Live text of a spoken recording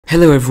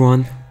Hello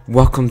everyone,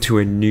 welcome to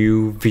a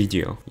new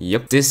video.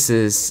 Yep, this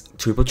is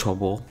Triple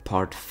Trouble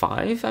part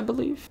 5, I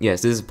believe.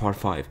 Yes, this is part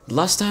 5.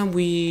 Last time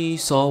we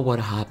saw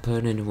what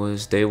happened, and it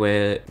was they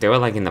were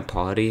like in a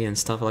party and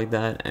stuff like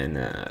that, and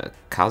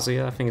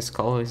Kazuya, I think it's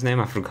called his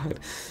name, I forgot.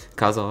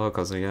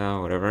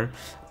 Kazuya, whatever.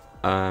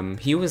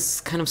 He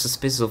was kind of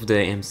suspicious of the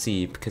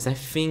MC because I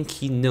think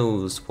he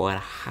knows what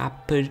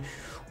happened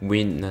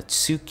with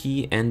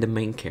Natsuki and the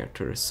main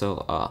character.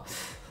 So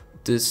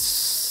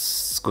this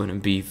gonna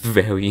be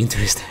very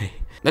interesting.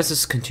 Let's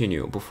just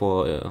continue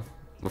before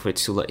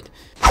it's too late.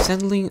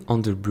 Settling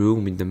on the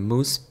room with the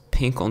most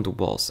pink on the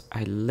walls,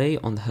 I lay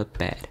on her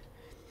bed.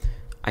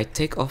 I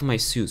take off my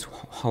suit.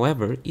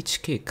 However,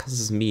 each kick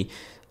causes me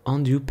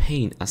undue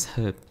pain as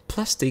her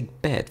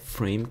plastic bed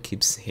frame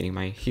keeps hitting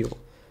my heel.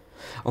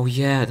 Oh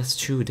yeah, that's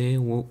true. They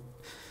are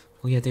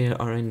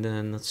in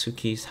the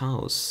Natsuki's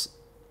house.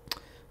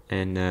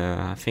 And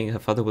I think her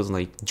father was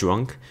like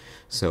drunk,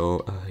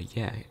 so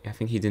yeah, I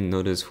think he didn't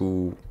notice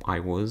who I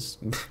was.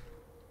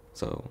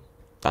 So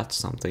that's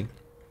something.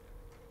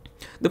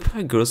 The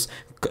Pride Girl's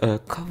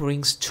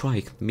covering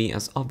strike me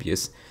as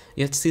obvious,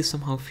 yet still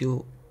somehow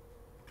feel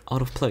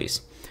out of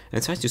place.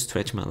 I try to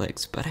stretch my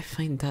legs, but I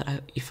find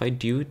that if I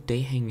do,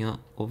 they hang out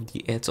of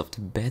the edge of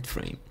the bed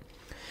frame.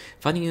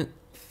 Finding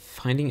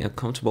a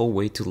comfortable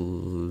way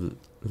to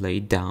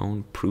lay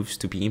down proves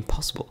to be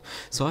impossible,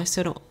 so I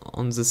settle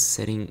on the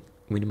setting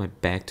with my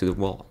back to the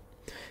wall.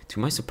 To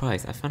my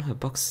surprise, I found her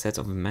box set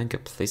of manga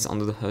placed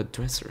under her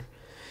dresser.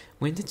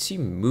 When did she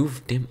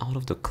move them out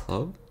of the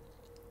club?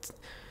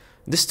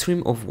 The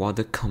stream of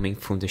water coming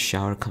from the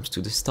shower comes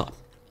to the stop.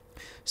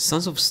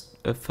 Sounds of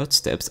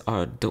footsteps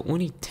are the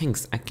only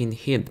things I can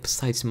hear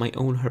besides my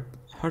own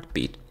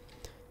heartbeat.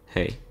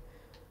 Hey,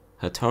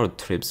 her towel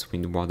trips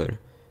with water,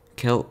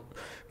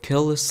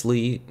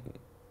 carelessly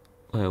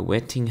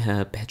wetting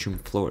her bedroom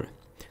floor.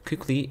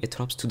 Quickly, it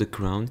drops to the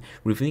ground,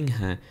 revealing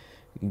her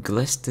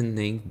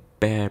glistening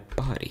bare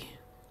body.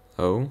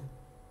 Oh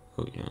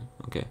yeah,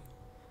 okay.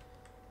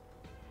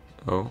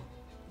 Oh,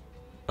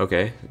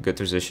 okay, good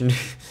position.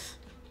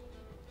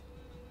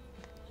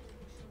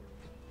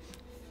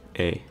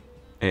 Hey,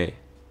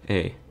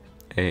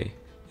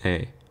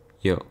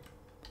 yo,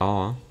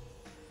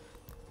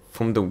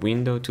 from the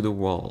window to the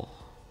wall.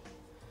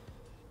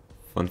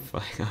 Fun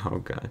fact, oh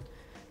god.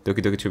 Doki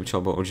Doki Triple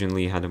Trouble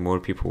originally had more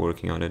people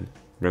working on it.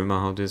 Remember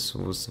how this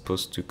was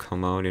supposed to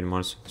come out in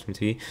March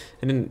 2020?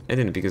 And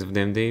then because of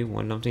them, they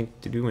want nothing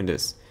to do in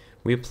this.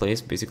 We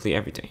replaced basically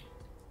everything.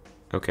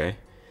 Okay.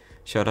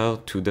 Shout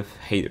out to the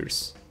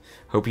haters.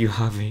 Hope you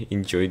have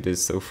enjoyed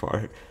this so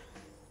far.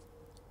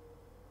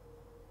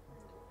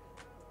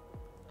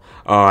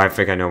 Oh, I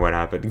think I know what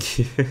happened.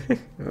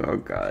 Oh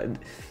god.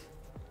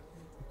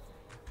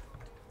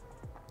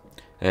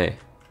 Hey.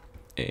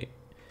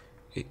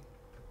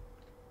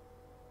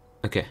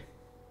 Okay.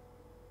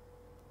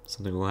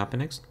 Something will happen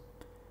next?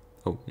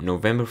 Oh,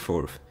 November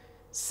 4th.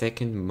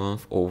 Second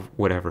month of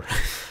whatever.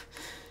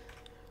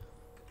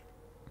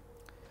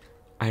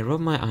 I rub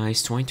my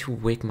eyes trying to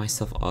wake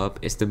myself up.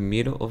 It's the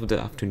middle of the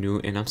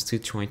afternoon and I'm still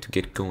trying to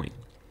get going.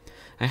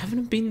 I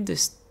haven't been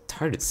this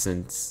tired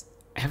since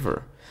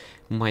ever.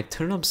 My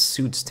turn-up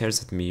suit stares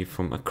at me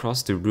from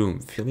across the room,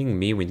 filling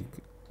me with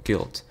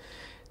guilt.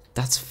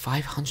 That's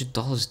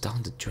 $500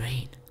 down the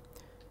drain.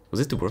 Was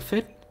it worth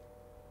it?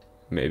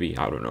 Maybe,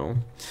 I don't know.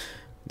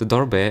 The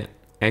doorbell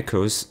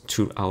echoes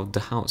throughout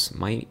the house,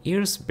 my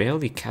ears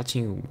barely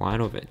catching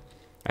one of it.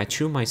 I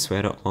threw my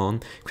sweater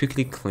on,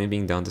 quickly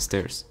climbing down the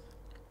stairs.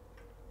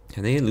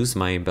 And I lose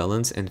my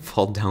balance and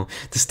fall down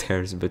the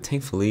stairs, but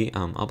thankfully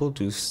I'm able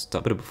to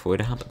stop it before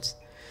it happens.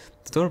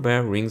 The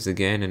doorbell rings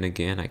again and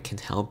again. I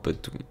can't help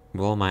but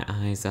roll my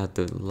eyes at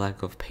the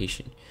lack of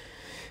patience.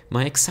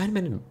 My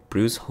excitement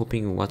brews,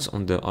 hoping what's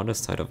on the other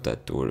side of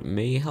that door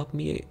may help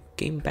me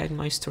gain back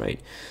my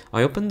stride.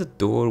 I open the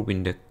door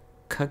with a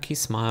cocky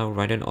smile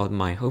right on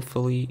my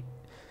hopefully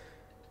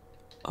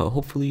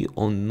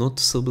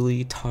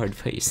unnoticeably tired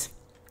face.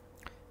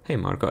 Hey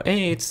Marco,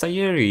 hey, it's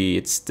Sayuri,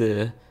 it's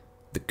the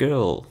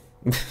girl.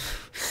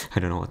 I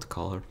don't know what to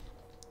call her.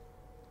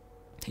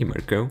 Hey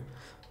Marco.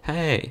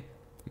 Hey.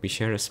 We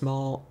share a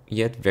small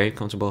yet very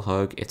comfortable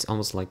hug. It's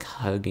almost like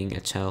hugging a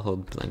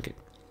childhood blanket.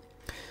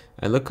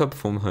 I look up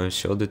from her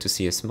shoulder to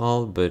see a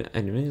small but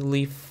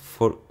admittedly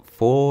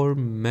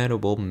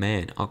formidable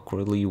man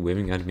awkwardly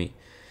waving at me.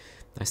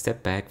 I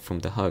step back from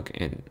the hug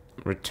and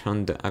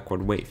return the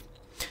awkward wave.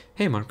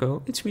 Hey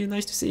Marco, it's really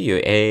nice to see you.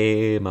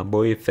 Hey, my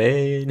boy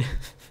fan.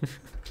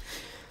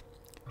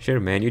 Sure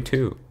man, you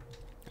too.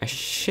 I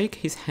shake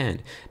his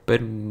hand,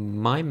 but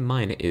my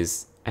mind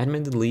is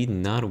admittedly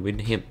not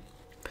with him.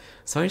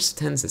 Sayuri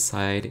stands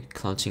aside,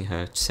 clenching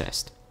her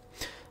chest.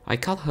 I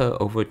call her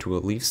over to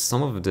relieve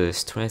some of the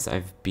stress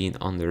I've been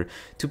under,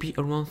 to be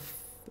around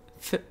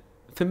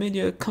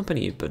familiar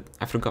company, but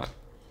I forgot.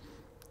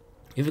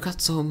 You've got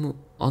some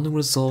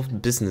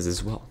unresolved business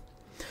as well.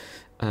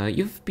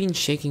 You've been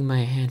shaking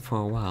my hand for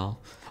a while.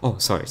 Oh,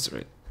 sorry.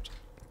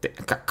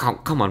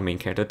 Come on, main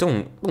character.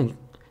 Don't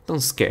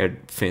scare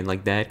Finn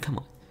like that. Come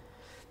on.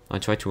 I'll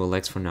try to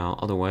relax for now,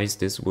 otherwise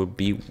this will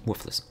be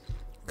worthless.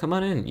 Come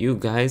on in, you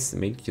guys,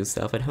 make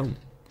yourself at home.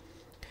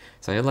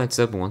 Sayori lights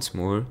up once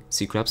more.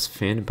 She grabs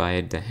Finn by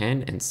the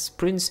hand and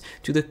sprints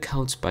to the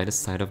couch by the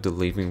side of the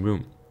living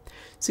room.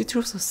 She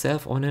throws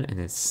herself on it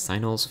and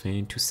signals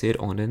Finn to sit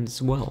on it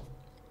as well.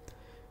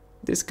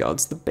 This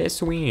couch the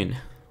best win.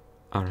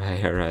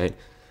 Alright.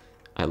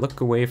 I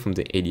look away from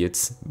the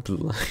idiot's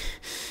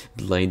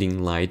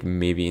blinding light.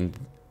 Maybe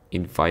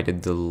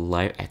invited the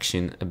live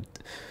action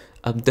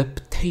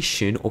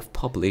adaptation of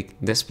public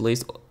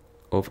displays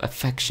of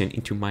affection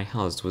into my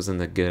house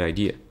wasn't a good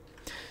idea.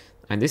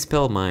 I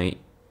dispel my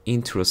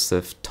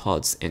intrusive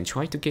thoughts and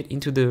try to get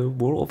into the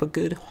role of a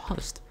good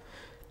host.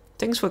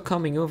 Thanks for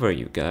coming over,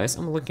 you guys.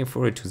 I'm looking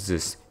forward to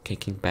this,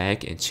 kicking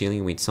back and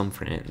chilling with some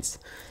friends.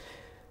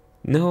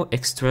 No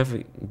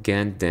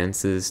extravagant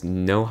dances,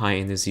 no high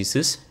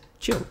energies,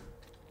 chill.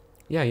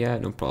 Yeah,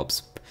 no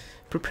props.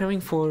 Preparing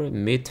for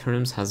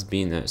midterms has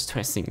been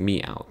stressing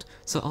me out,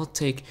 so I'll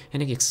take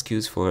any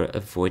excuse for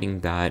avoiding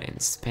that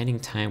and spending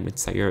time with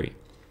Sayori.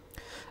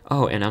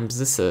 Oh, and I'm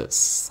just a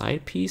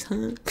side piece,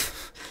 huh?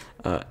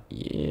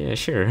 Yeah,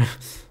 sure.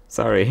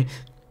 Sorry.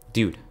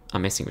 Dude,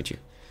 I'm messing with you.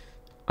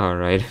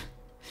 Alright.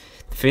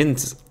 Finn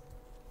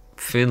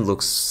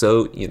looks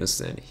so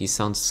innocent. He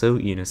sounds so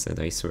innocent,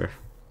 I swear.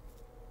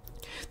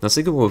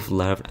 Nausicaa would have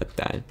laughed at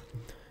that.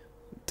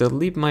 The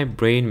leap my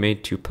brain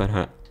made to put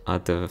her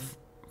at the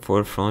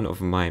forefront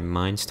of my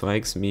mind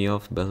strikes me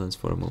off balance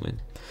for a moment.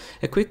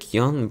 A quick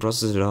yawn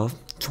brushes it off,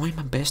 trying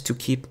my best to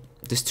keep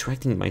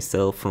distracting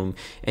myself from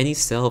any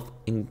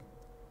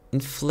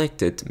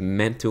self-inflicted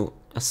mental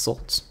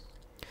assaults.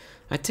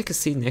 I take a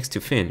seat next to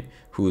Finn,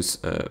 whose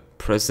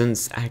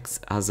presence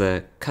acts as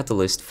a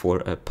catalyst for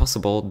a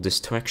possible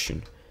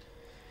distraction.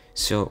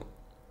 So,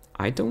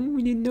 I don't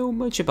really know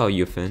much about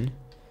you, Finn.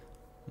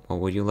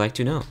 What would you like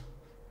to know?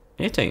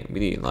 Anything,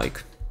 really,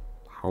 like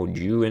how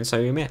you and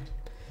Sayori met.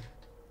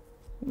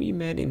 We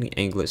met in the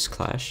English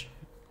class.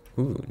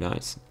 Ooh,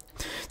 nice.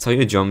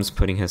 Sayori jumps,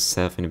 putting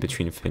herself in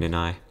between Finn and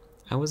I.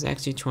 I was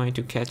actually trying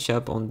to catch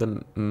up on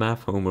the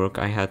math homework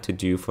I had to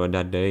do for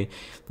that day,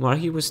 while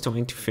he was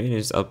trying to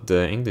finish up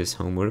the English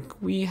homework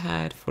we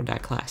had for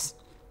that class.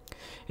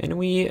 And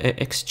we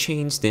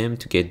exchanged them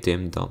to get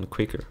them done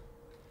quicker.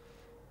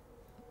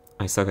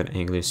 I suck at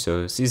English,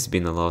 so she's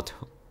been a lot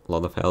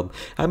of help.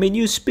 I mean,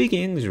 you speak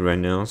English right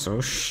now, so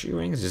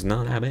your English is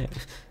not that bad.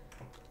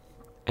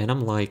 And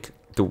I'm like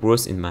the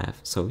worst in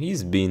math, so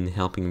he's been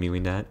helping me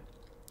with that.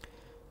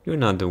 You're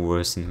not the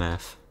worst in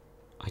math.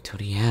 I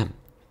totally am.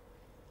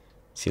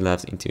 She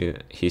laughs into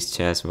his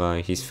chest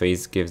while his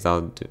face gives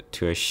out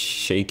to a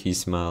shaky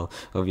smile,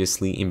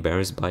 obviously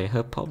embarrassed by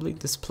her public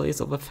displays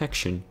of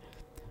affection.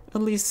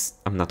 At least,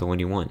 I'm not the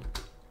only one.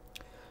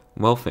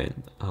 Well,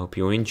 Finn, I hope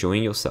you're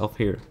enjoying yourself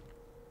here.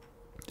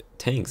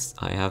 Thanks,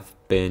 I have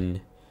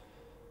been...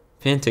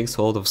 Finn takes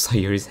hold of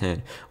Sayori's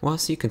hand, while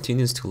she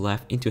continues to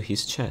laugh into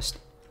his chest.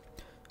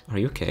 Are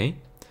you okay?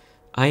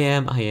 I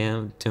am,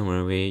 don't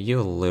worry,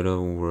 you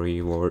little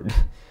worrywart.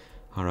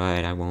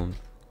 Alright, I won't.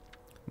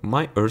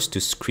 My urge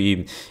to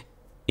scream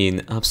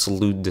in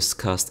absolute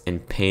disgust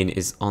and pain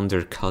is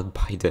undercut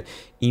by the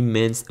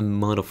immense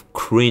amount of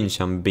cringe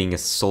I'm being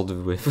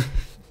assaulted with.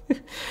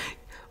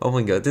 Oh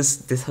my god,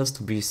 this has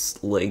to be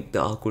like the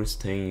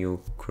awkwardest thing you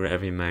could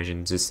ever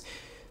imagine. Just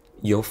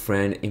your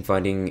friend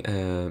inviting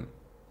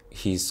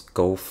his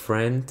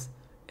girlfriend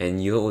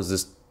and you was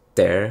just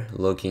there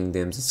looking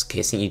them just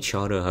kissing each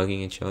other, hugging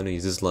each other.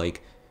 He's just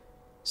like,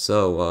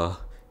 so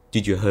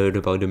did you heard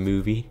about the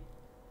movie?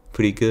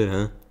 Pretty good,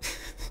 huh?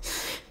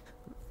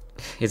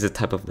 It's a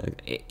type of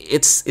like,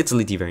 it's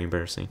literally very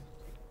embarrassing.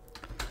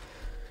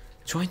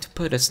 Trying to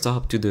put a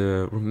stop to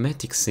the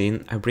romantic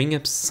scene, I bring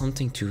up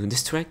something to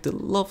distract the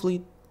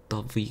lovely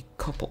dovey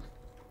couple.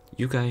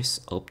 You guys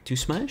up to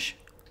smash?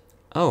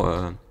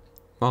 Oh,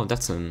 wow,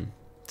 that's a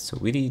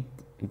really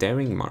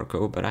daring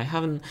Marco, but I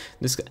haven't.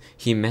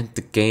 He meant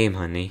the game,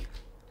 honey.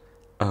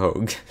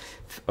 Oh,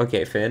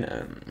 okay,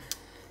 Finn.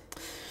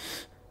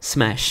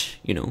 Smash,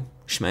 you know,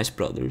 Smash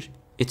Brothers.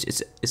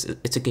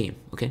 It's a game,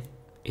 okay?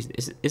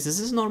 This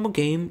is a normal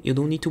game. You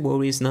don't need to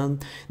worry. It's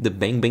not the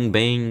bang bang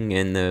bang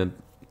and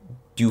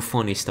do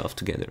funny stuff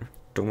together.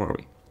 Don't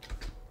worry.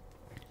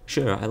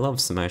 Sure, I love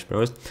Smash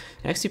Bros.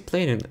 I actually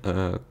played it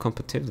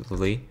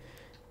competitively.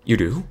 You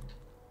do?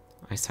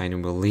 I sigh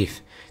in relief.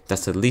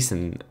 That's at least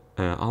an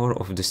hour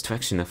of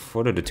distraction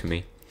afforded to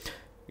me.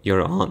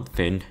 You're on,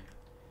 Finn.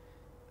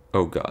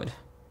 Oh god.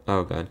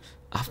 Oh god.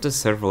 After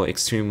several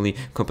extremely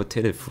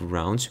competitive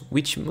rounds,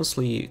 which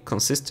mostly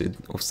consisted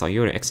of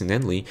Sayori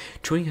accidentally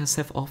throwing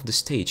herself off the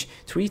stage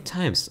 3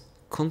 times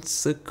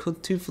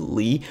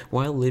consecutively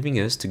while leaving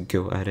us to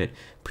go at it.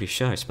 Pretty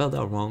sure I spelled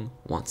that wrong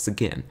once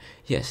again.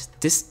 Yes,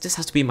 this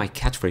has to be my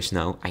catchphrase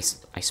now. I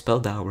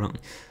spelled that wrong.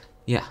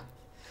 Yeah.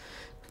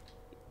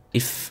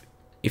 If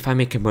I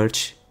make a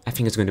merch, I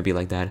think it's going to be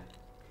like that.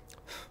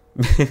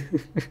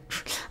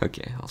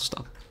 Okay, I'll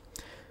stop.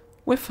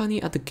 We're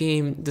finally at the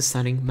game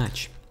deciding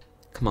match.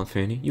 Come on,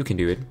 Fanny, you can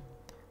do it.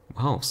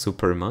 Wow,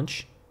 super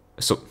much.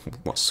 So,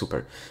 what,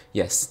 super?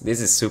 Yes,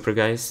 this is super,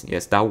 guys.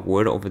 Yes, that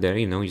word over there,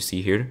 you know, you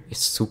see here, is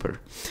super.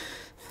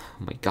 Oh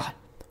my god.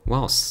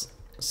 Wow,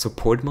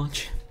 support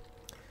much?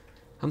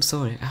 I'm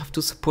sorry, I have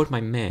to support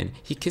my man.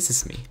 He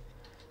kisses me.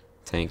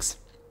 Thanks.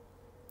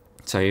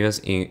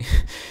 Saya's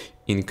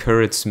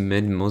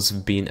encouragement must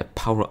have been a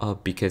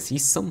power-up because he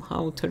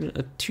somehow turned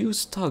a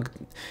two-stock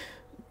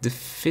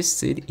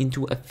deficit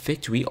into a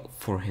victory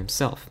for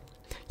himself.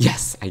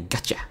 Yes, I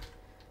gotcha.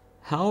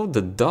 How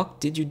the duck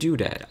did you do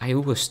that? I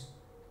was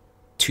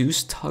 2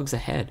 stocks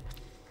ahead.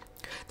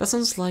 That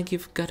sounds like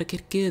you've gotta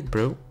get good,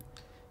 bro.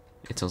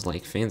 It sounds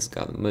like Finn's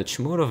got much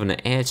more of an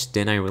edge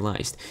than I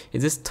realized. It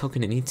just took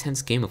an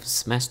intense game of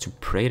Smash to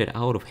pray that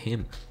out of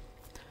him.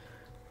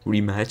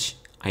 Rematch?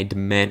 I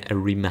demand a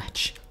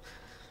rematch.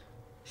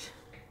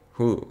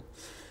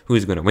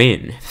 Who's gonna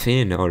win?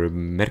 Finn or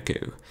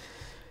Mirko?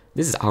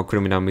 This is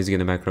awkward without music in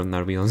the background, now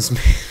to be honest.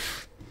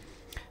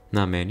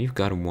 Nah man, you've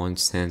got 1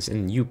 chance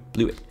and you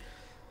blew it.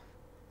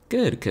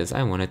 Good, cause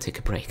I wanna take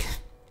a break.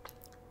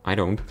 I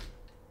don't.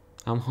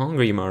 I'm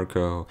hungry,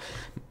 Marco.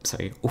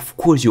 Sorry, of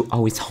course you're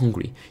always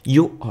hungry.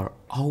 You are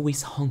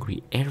always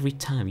hungry every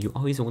time. You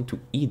always want to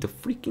eat the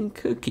freaking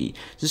cookie.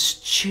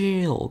 Just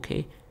chill,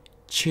 okay?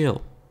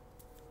 Chill.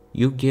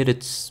 You get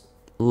it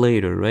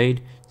later,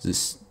 right?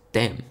 Just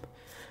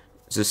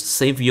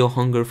save your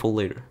hunger for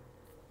later.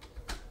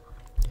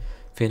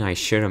 Finn and I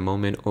share a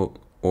moment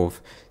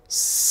of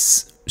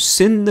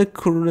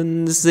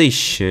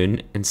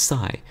synchronization and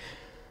sigh.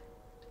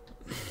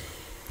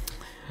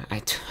 I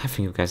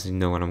think you guys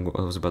know what I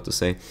was about to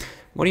say.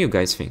 What are you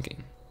guys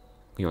thinking?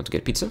 You want to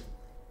get pizza?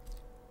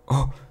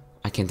 Oh,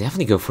 I can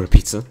definitely go for a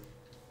pizza.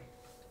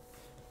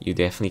 You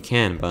definitely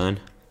can, bud.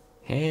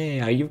 Hey,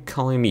 are you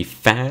calling me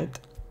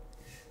fat?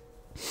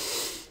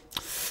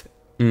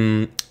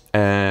 You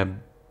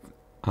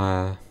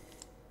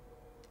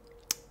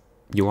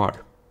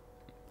are.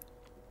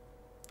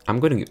 I'm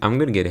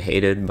gonna get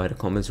hated by the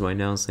comments right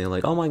now saying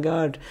like, oh my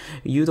god,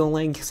 you don't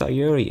like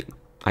Sayuri.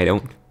 I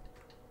don't.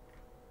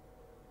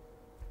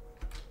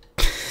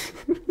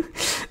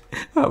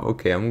 Oh,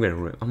 okay, I'm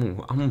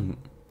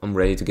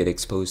ready to get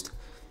exposed.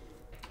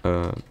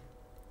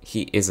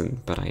 He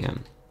isn't, but I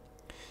am.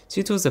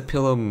 She throws a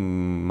pillow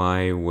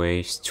my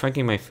way,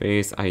 striking my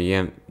face. I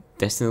am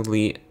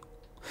definitely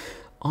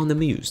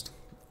unamused.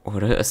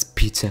 Order a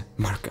pizza,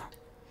 Marco.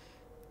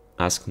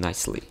 Ask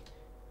nicely.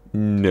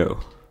 No.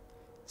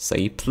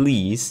 Say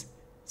please.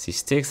 She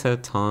sticks her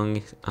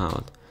tongue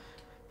out.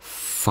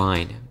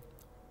 Fine.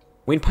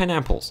 Win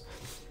pineapples.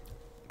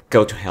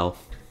 Go to hell.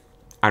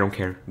 I don't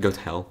care. Go to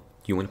hell.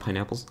 You want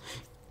pineapples?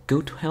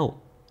 Go to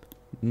hell.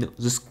 No,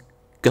 just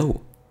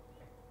go.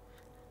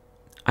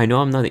 I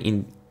know I'm not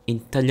an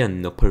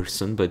Italiano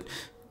person, but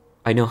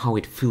I know how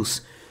it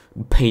feels.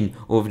 Pain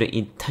over the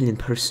Italian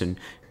person.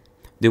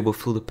 They will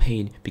feel the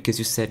pain because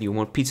you said you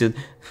want pizza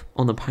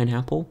on a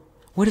pineapple.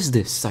 What is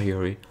this,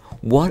 Sayuri?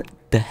 What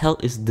the hell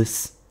is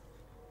this?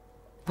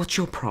 What's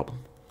your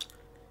problem?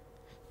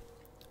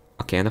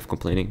 Okay, enough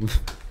complaining.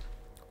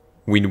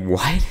 Win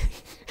what?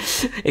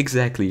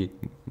 Exactly.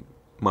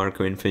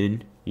 Marco and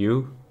Finn,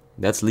 you?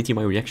 That's literally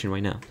my reaction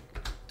right now.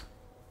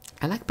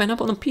 I like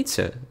pineapple on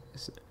pizza.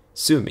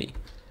 Sue me.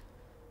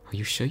 Are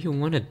you sure you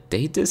want to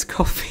date this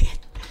coffee?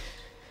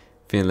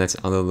 Finn lets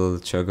out a little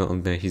chuckle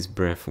under his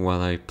breath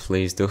while I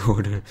place the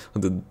order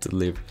on the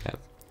delivery app.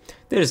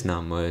 There's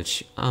not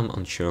much. I'm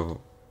unsure of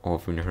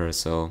offering her,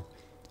 so...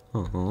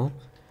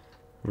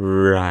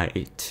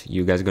 Right.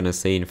 You guys gonna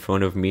say in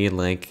front of me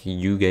like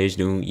you guys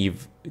don't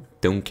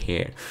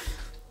care.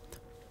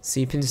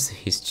 She pins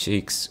his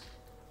cheeks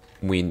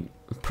when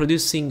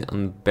producing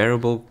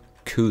unbearable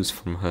coos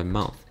from her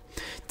mouth.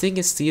 Taking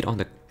a seat on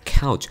the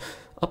couch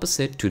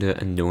opposite to the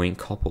annoying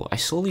couple, I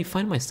slowly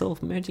find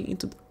myself melting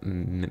into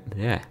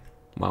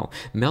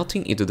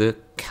the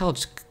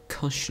couch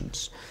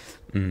cushions.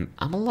 I'm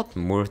a lot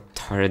more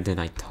tired than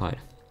I thought.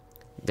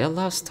 Their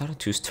laughs started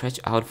to stretch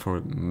out for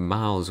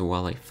miles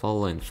while I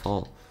fall and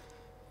fall.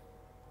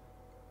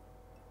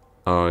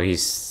 Oh,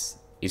 he's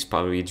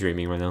probably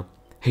dreaming right now.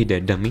 Hey there,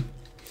 dummy.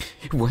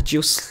 What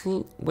you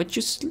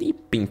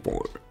sleeping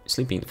for?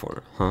 Sleeping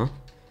for, huh?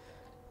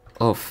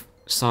 Oh,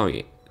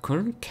 sorry.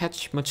 Couldn't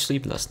catch much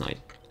sleep last night.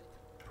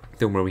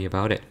 Don't worry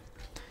about it.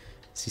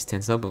 She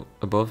stands up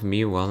above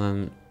me while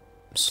I'm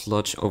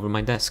slouched over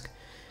my desk.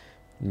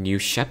 New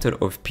chapter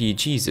of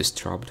PG's is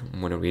dropped.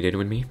 Wanna read it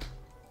with me?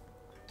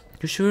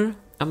 You sure?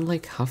 I'm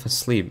like half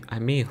asleep. I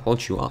may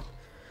hold you up.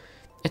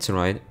 It's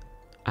alright.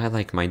 I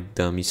like my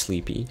dummy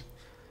sleepy.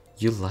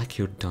 You like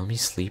your dummy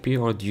sleepy,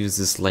 or do you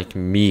just like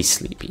me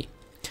sleepy?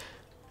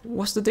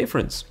 What's the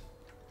difference?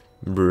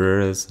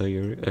 Bruh,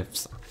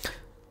 Sayuri.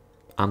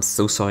 I'm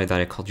so sorry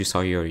that I called you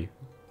Sayuri.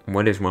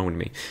 What is wrong with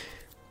me?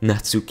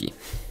 Natsuki.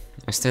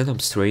 I stand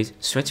up straight,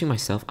 stretching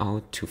myself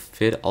out to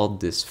fit all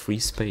this free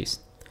space.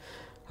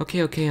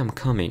 Okay, I'm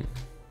coming.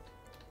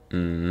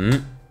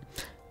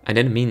 I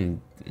didn't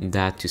mean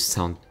that to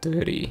sound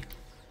dirty.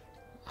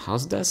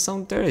 How's that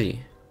sound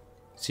dirty?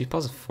 She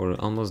pauses for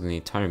almost an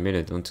entire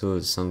minute until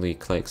it suddenly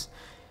clicks.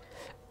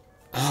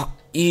 Oh,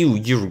 ew,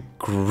 you're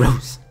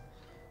gross.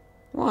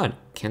 What?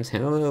 Can't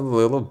handle a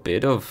little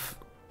bit of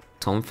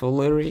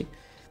tomfoolery?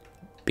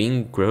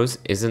 Being gross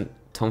isn't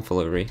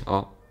tomfoolery.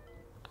 Oh,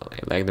 I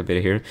lagged a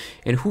bit here.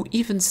 And who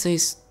even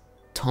says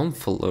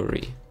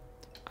tomfoolery?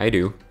 I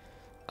do.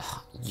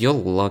 Oh, you're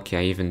lucky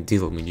I even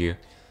deal with you.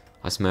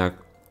 I smell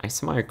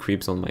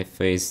creeps on my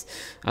face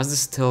as the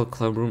stale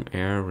clubroom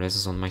air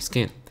rests on my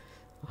skin.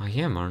 I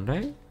am, aren't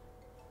I?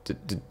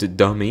 The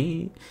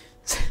dummy.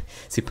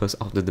 She pulls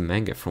out the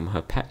manga from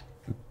her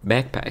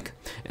backpack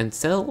and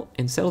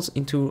settles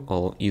into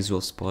our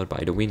usual spot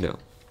by the window.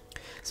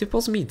 She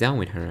pulls me down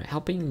with her,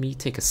 helping me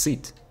take a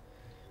seat.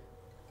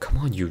 Come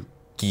on, you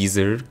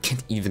geezer.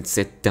 Can't even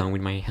sit down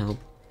with my help.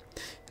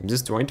 I'm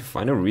just trying to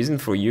find a reason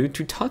for you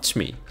to touch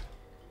me.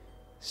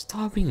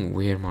 Stop being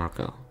weird,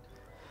 Marco.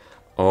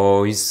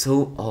 Oh, he's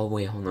so... Oh,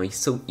 wait, hold on. He's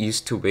so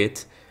used to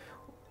it.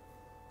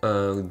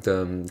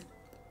 The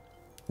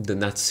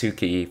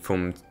Natsuki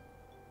from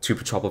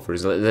Triple Trouble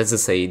version. Let's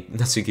just say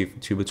Natsuki from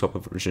Triple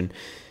Trouble version.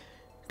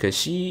 Because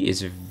she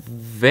is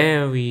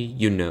very,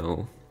 you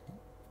know,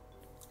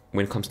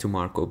 when it comes to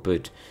Marco.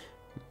 But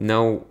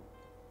now,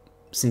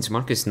 since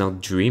Marco is now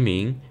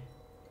dreaming,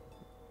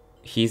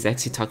 he's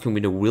actually talking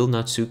with the real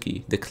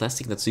Natsuki. The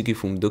classic Natsuki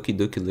from Doki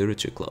Doki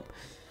Literature Club.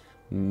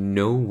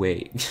 No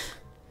way.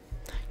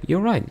 You're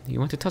right. You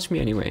want to touch me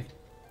anyway.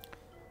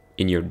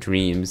 In your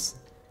dreams.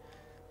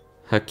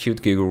 Her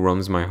cute giggle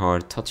warms my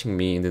heart, touching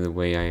me in the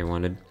way I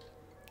wanted.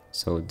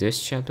 So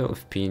this chapter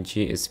of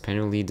PNG is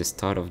apparently the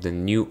start of the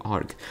new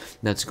arc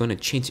that's gonna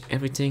change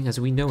everything as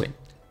we know it.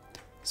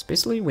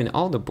 Especially when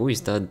all the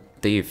boys that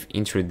they've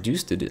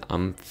introduced it,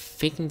 I'm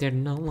thinking they're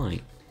not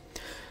lying.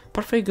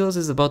 Part 3 Girls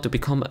is about to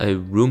become a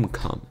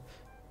rom-com.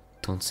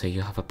 Don't say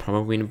you have a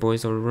problem with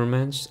boys or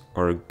romance,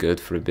 or good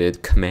for a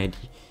bit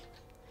comedy.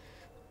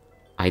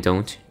 I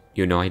don't,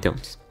 you know I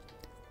don't.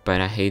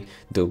 But I hate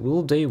the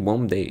will they,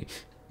 won't they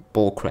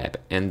bullcrap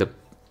and the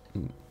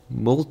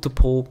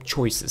multiple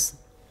choices.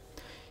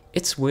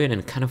 It's weird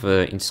and kind of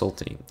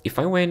insulting. If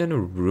I went in a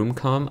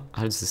rom-com,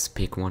 I'll just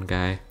pick one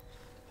guy.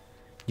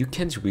 You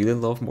can't really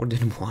love more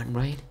than one,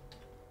 right?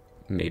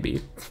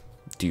 Maybe.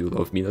 Do you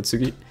love me,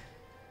 Natsuki?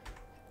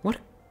 What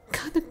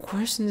kind of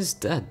question is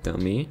that,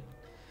 dummy?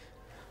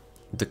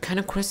 The kind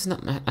of question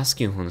I'm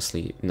asking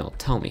honestly. Now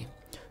tell me.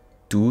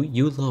 Do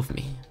you love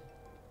me?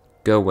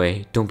 Go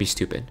away, don't be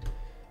stupid.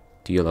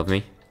 Do you love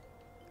me?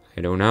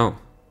 I don't know.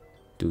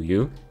 Do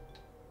you?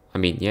 I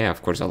mean, yeah,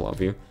 of course I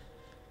love you.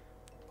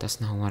 That's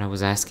not what I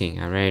was asking,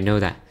 I already know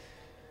that.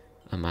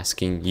 I'm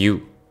asking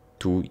you.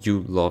 Do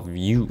you love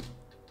you?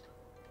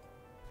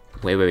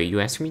 Wait, you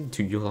asked me,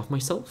 do you love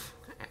myself?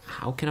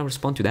 How can I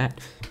respond to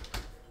that?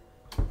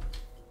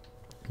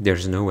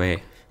 There's no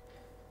way.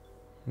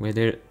 Where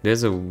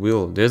there's a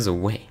will, there's a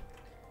way.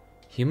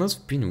 He must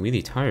have been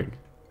really tired.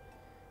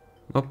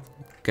 Well,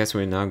 guess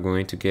we're not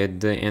going to get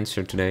the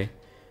answer today.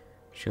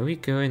 Shall we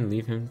go and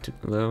leave him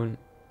alone?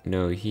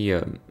 No, he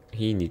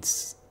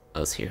needs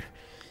us here.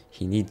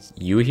 He needs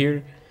you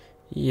here?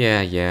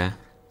 Yeah.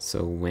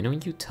 So when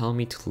don't you tell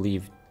me to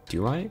leave,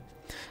 do I?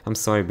 I'm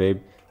sorry,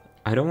 babe.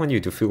 I don't want you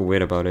to feel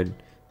weird about it.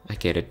 I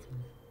get it.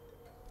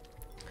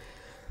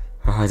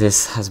 Oh,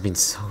 this has been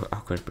so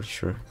awkward, but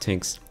sure.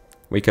 Thanks.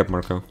 Wake up,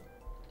 Marco.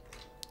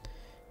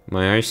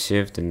 My eyes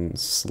shift and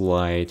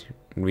slide,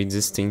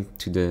 resisting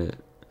to the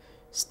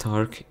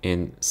stark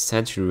and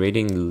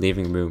saturating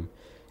living room.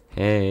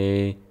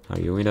 Hey, are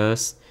you with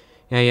us?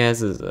 Yeah,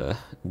 this is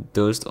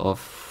dozed off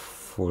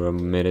for a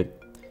minute.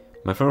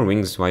 My phone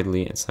rings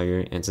widely and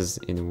Sire answers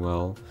in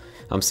well.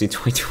 I'm still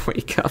trying to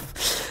wake up.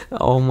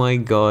 Oh my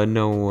god,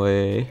 no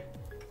way.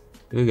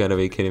 You gotta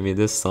be kidding me,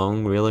 this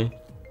song, really?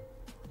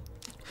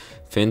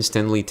 Finn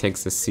Stanley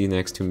takes the seat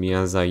next to me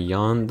as I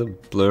yawn the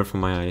blur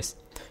from my eyes.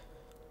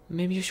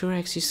 Maybe you should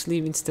actually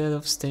sleep instead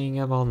of staying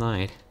up all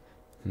night.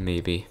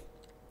 Maybe.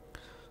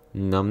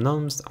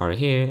 Num-nums are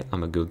here,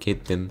 I'ma go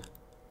get them.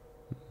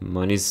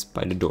 Money's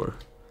by the door.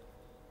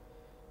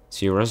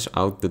 She rushed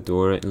out the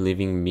door,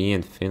 leaving me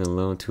and Finn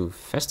alone to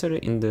fester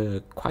in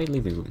the quiet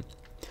living room.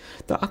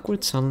 The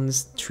awkward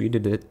silence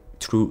threatens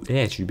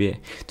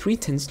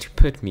to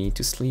put me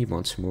to sleep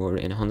once more,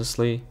 and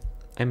honestly,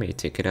 I may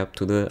take it up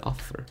to the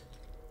offer.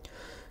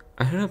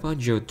 I heard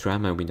about your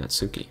drama with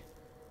Natsuki.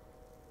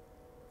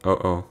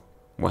 Uh-oh.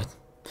 What?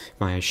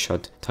 My eyes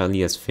shut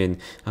tightly as Finn,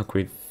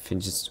 awkward Finn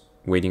just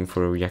waiting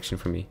for a reaction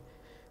from me.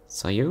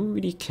 Sayo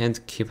really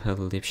can't keep her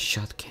lips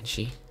shut, can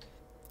she?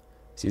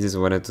 She just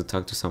wanted to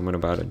talk to someone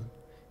about it.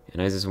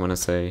 And I just want to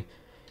say,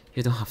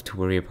 you don't have to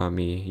worry about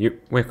me.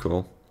 We're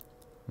cool.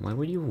 Why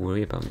would you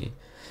worry about me?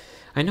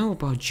 I know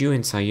about you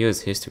and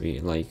Sayo's history,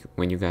 like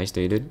when you guys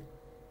dated.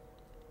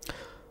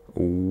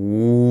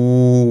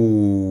 Ooh.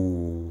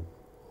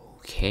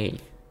 Okay.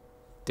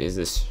 This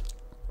is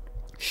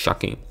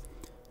shocking.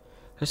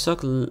 Her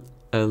shock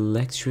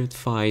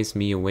electrifies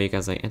me awake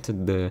as I enter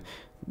the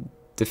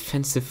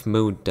defensive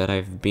mode that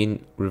I've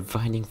been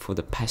refining for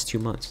the past 2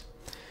 months.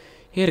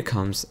 Here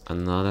comes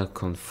another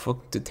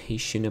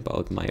confrontation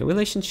about my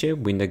relationship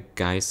with the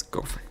guy's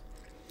girlfriend.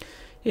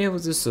 It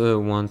was just a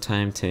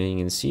one-time thing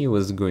and she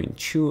was going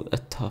through a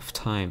tough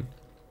time.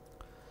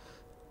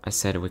 I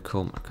said we're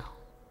cool, Marco.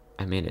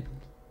 I mean it.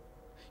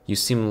 You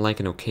seem like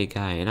an okay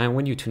guy and I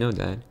want you to know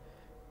that.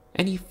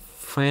 Any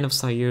friend of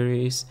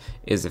Sayuri's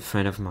is a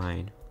friend of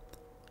mine.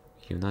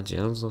 You're not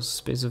jealous or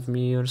suspicious of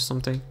me or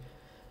something?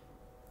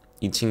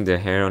 Eating the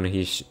hair on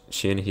his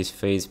chin, his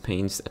face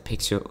paints a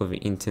picture of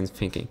intense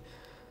thinking.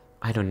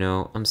 I don't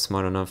know, I'm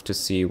smart enough to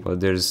see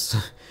what there's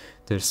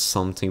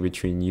something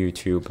between you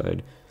two,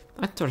 but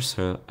I trust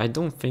her. I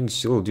don't think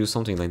she'll do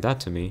something like that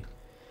to me.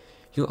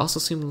 You also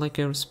seem like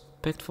a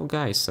respectful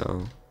guy,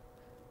 so...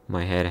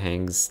 My head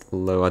hangs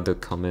low at the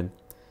comment.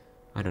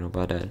 I don't know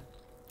about that.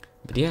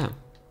 But yeah,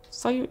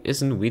 Sayu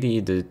isn't really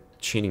the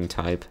cheating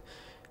type.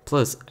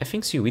 Plus, I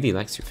think she really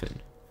likes you, Finn.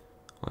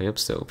 I hope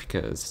so,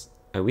 because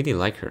I really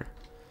like her.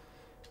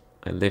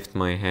 I lift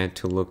my head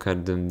to look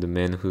at the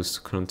man who's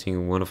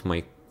confronting one of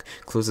my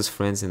closest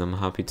friends, and I'm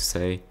happy to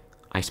say,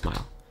 I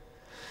smile.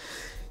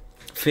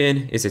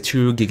 Finn is a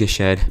true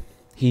gigashed.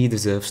 He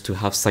deserves to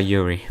have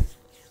Sayuri.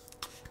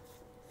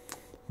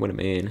 What a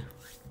man.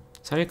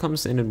 Sayuri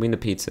comes in and wins the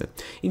pizza,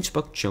 each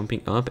bug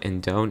jumping up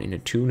and down in a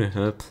tune in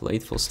her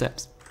playful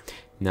steps.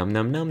 Nom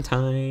nom nom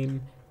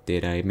time.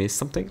 Did I miss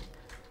something?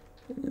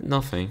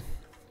 Nothing.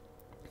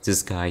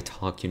 This guy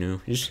talk,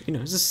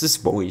 just this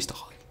boys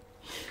talk.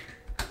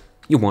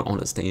 You won't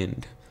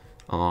understand.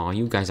 Aw,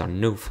 you guys are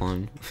no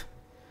fun.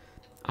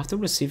 After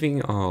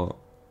receiving our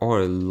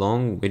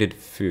long-awaited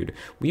food,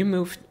 we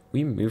moved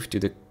to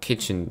the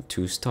kitchen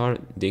to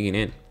start digging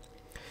in.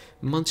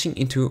 Munching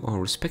into our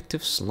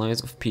respective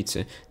slices of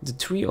pizza, the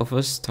three of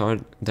us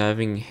start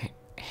diving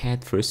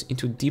headfirst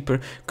into deeper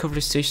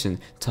conversation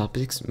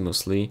topics,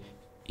 mostly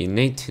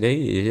innate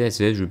today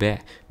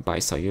by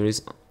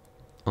Sayuri's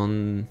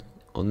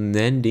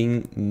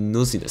unending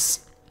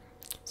nosiness.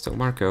 So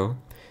Marco,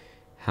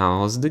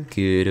 how's the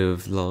good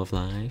of love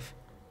life?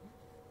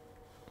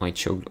 I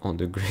choked on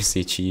the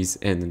greasy cheese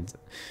and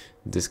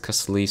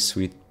disgustingly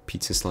sweet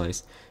pizza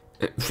slice.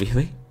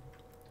 Really?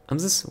 I'm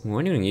just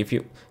wondering if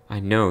you... I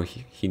know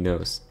he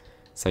knows.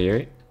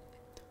 Sayuri?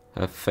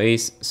 Her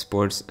face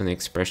sports an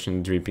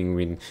expression dripping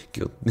with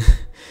guilt,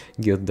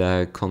 guilt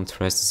that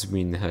contrasts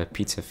with her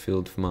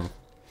pizza-filled mouth.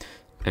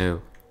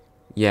 Oh.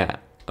 Yeah.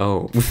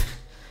 Oh.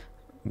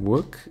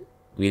 What?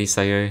 Really,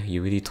 Sayuri?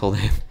 You really told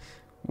him?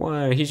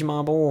 Why, he's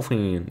my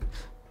boyfriend.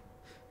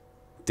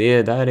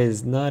 Dear, that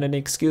is not an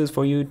excuse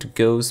for you to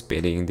go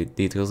spitting the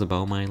details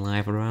about my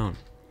life around.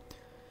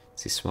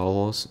 She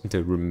swallows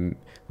the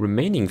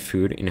remaining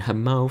food in her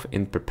mouth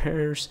and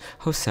prepares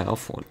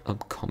herself for an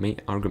upcoming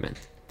argument.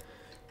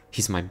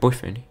 He's my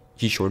boyfriend.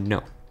 He should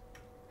know.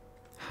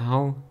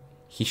 How?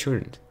 He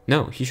shouldn't.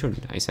 No, he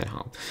shouldn't. I said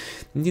how.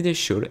 Neither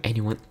should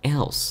anyone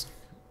else.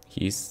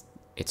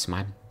 It's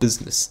my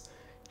business.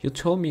 You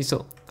told me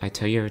so. I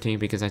tell you everything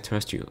because I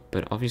trust you.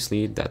 But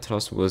obviously that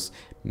trust was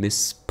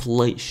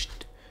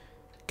misplaced.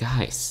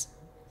 Guys,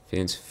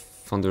 Finn's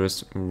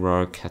thunderous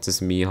roar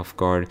catches me off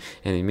guard,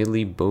 and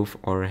immediately both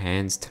our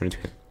hands turn to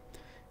him.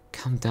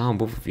 Calm down,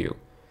 both of you.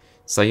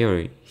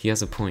 Sayuri, he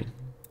has a point.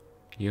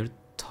 You're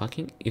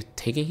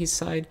taking his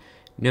side?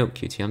 No,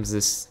 cutie, I'm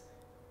just...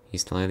 He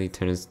slightly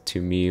turns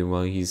to me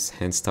while his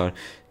hands start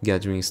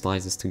gathering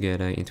slices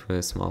together into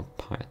a small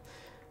pile.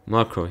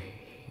 Marco,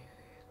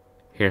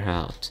 hear her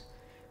out.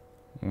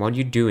 What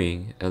you're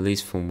doing, at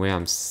least from where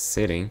I'm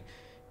sitting,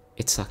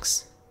 it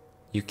sucks.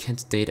 You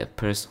can't date a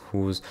person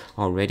who's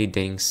already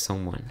dating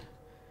someone.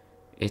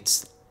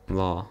 It's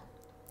law.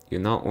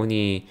 You're not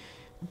only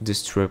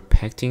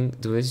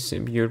disrespecting the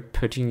relationship you're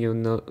putting your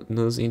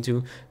nose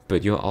into,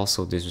 but you're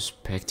also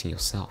disrespecting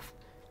yourself.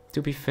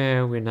 To be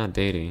fair, we're not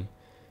dating.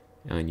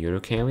 And you're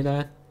okay with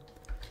that?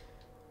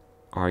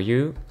 Are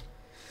you?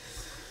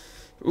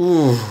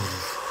 Ooh.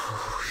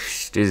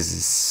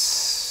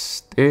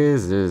 This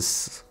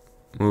is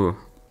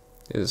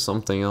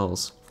something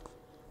else.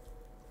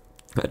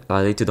 But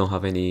I later don't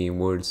have any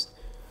words.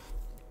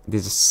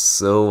 This is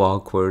so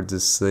awkward,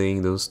 just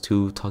seeing those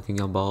two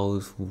talking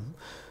about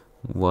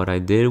what I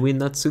did with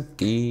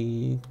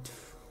Natsuki.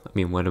 I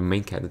mean, what the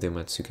main character did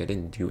with Natsuki. I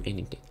didn't do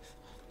anything.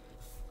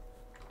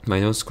 My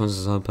nose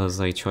crunches up as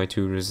I try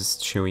to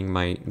resist showing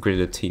my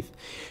gritted teeth.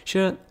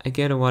 Sure, I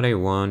get what I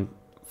want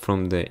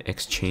from the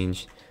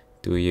exchange.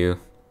 Do you?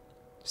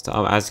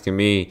 Stop asking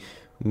me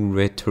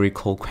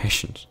rhetorical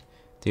questions.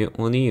 They're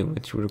only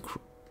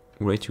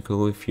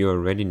rhetorical if you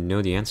already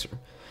know the answer.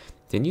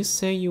 Didn't you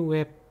say you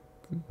were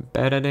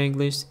bad at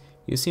English?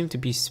 You seem to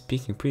be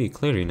speaking pretty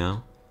clearly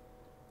now.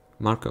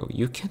 Marco,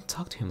 you can't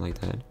talk to him like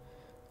that.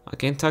 I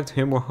can talk to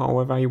him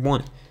however I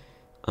want.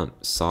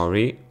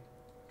 Sorry.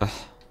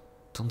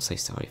 Don't say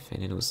sorry,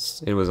 Finn. It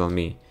was on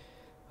me.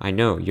 I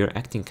know, you're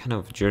acting kind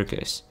of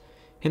jerkish.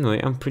 Anyway,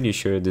 I'm pretty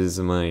sure this is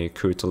my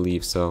cue to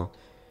leave, so...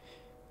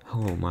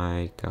 Oh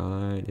my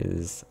god,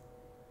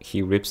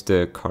 He rips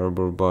the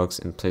cardboard box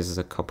and places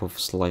a couple of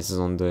slices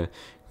on the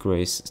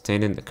grace,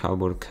 staining the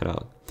cardboard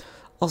cutout.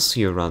 I'll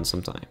see you around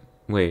sometime.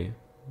 Wait,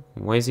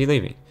 why is he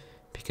leaving?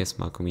 Because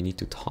Marco, we need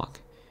to talk.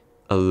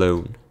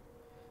 Alone.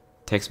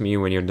 Text me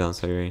when you're done,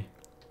 Sayuri.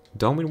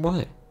 Done with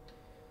what?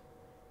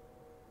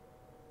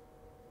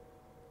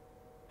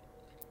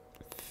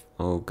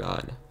 Oh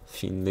god.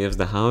 She leaves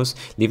the house,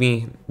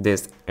 leaving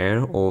this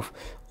air of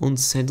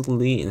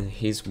unsettledly in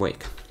his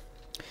wake.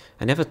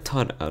 I never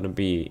thought I'd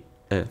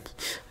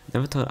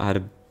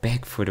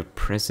beg for the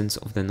presence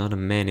of another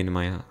man in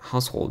my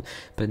household,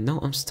 but now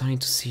I'm starting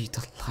to see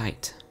the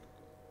light.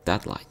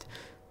 That light.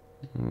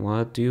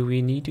 What do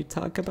we need to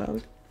talk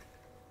about?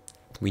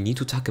 We need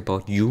to talk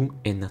about you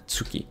and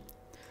Natsuki.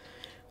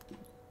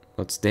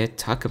 What's there to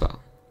talk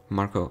about?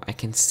 Marco, I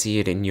can see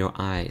it in your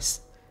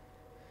eyes.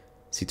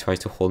 She tries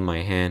to hold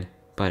my hand,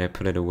 but I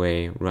put it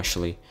away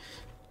rushily.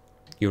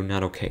 You're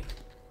not okay.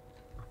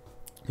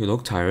 You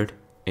look tired,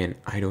 and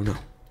I don't know.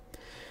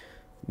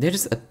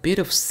 There's a bit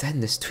of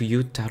sadness to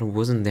you that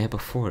wasn't there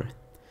before.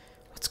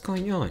 What's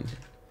going on?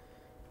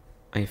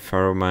 I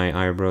furrow my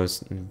eyebrows,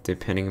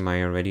 deepening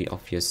my already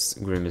obvious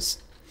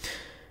grimace.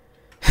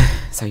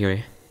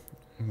 Sayori,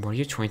 what are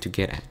you trying to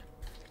get at?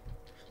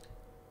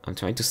 I'm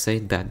trying to say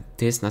that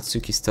this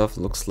Natsuki stuff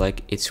looks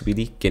like it's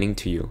really getting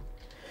to you.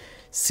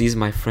 She's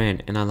my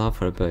friend and I love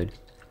her, but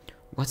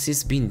what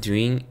she's been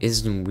doing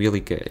isn't really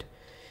good.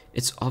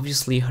 It's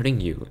obviously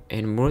hurting you,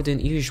 and more than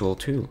usual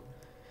too.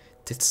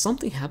 Did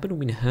something happen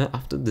with her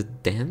after the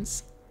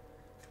dance?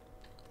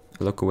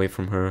 I look away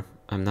from her.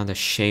 I'm not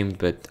ashamed,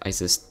 but I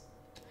just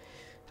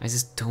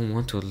don't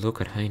want to look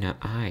at her in her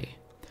eye.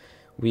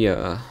 We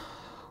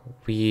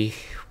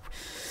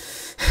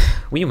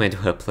went to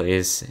her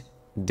place,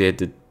 did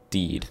the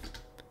deed.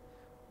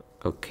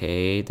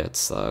 Okay, that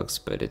sucks,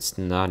 but it's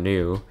not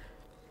new.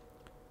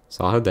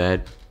 Saw her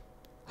dad.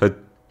 Her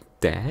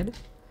dad?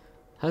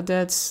 Her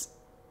dad's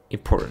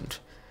important.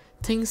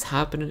 Things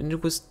happened and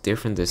it was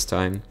different this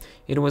time.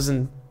 It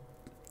wasn't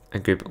a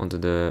grip onto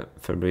the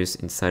fabric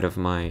inside of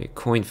my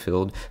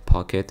coin-filled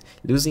pocket,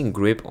 losing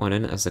grip on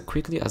it as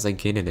quickly as I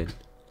gained it.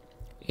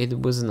 It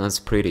wasn't as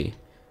pretty.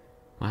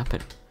 What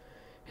happened?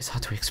 It's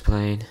hard to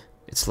explain.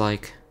 It's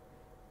like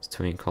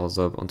string calls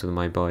up onto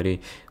my body,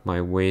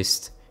 my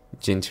waist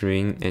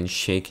jittering and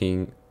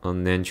shaking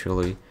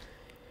unnaturally.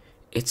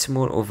 It's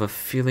more of a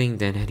feeling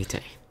than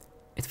anything.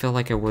 It felt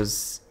like I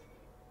was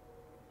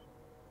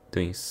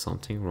doing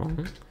something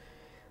wrong.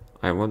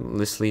 I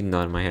wordlessly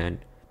nod my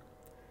head.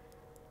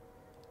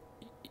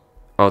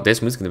 Oh,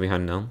 there's music in the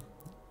behind now.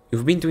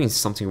 You've been doing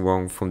something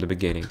wrong from the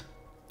beginning.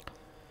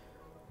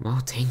 Well,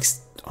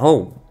 thanks.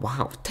 Oh,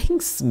 wow.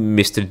 Thanks,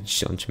 Mr.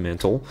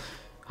 Judgmental.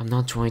 I'm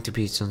not trying to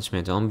be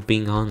judgmental. I'm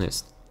being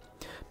honest.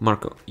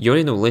 Marco, you're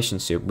in a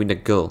relationship with a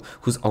girl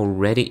who's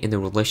already in a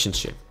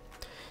relationship.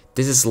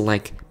 This is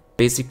like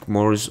basic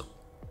morals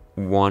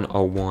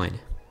 101.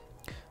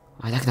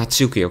 I like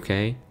Natsuki,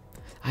 okay?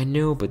 I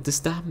know, but does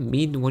that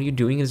mean what you're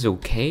doing is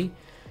okay?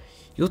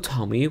 You'll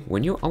tell me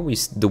when you're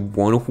always the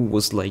one who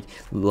was like,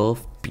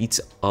 love beats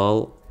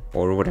all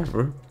or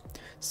whatever.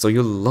 So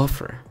you love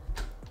her.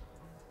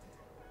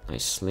 I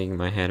sling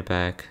my head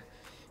back,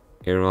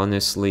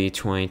 erroneously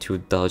trying to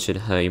dodge at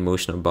her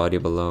emotional body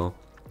below.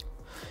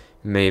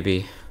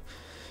 Maybe.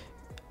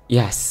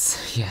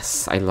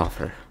 Yes, I love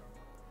her.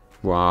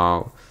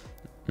 Wow.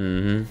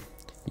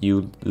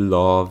 You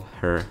love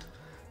her.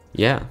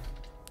 Yeah.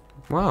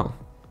 Wow.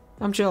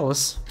 I'm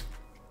jealous.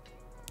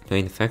 The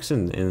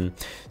infection and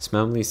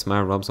smiling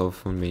smile rubs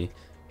off on me.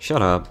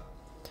 Shut up.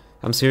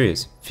 I'm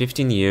serious.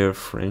 15-year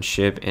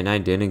friendship and I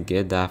didn't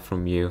get that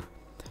from you.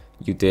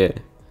 You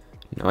did.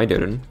 No, I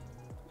didn't.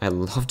 I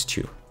loved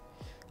you.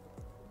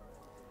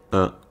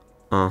 I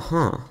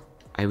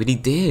really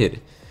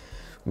did.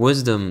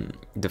 Was the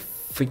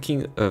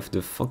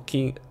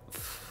fucking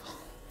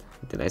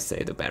did I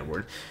say the bad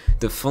word?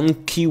 The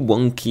funky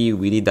wonky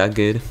really that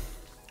good?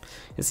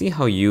 You see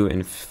how you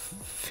and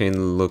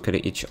Finn look at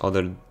each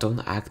other, don't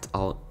act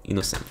all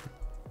innocent.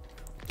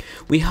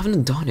 We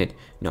haven't done it.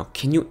 Now,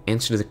 can you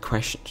answer the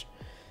question?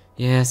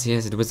 Yes,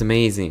 it was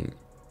amazing.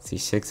 She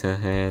shakes her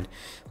head,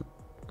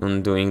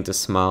 undoing the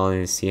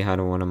smile she had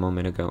one a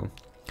moment ago.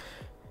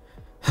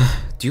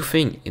 Do you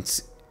think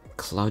it's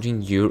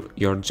clouding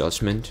your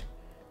judgment?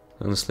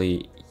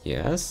 Honestly,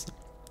 yes.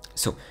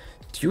 So,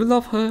 do you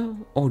love her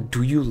or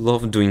do you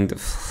love doing the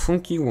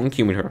funky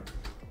wonky with her?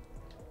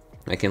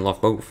 I can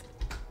love both.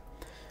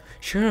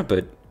 Sure,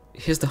 but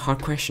here's the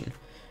hard question.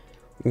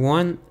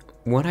 One,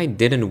 what I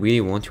didn't really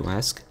want to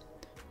ask.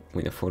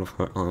 With a fold of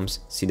her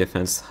arms, she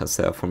defends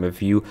herself from a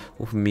view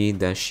of me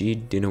that she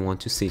didn't want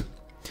to see.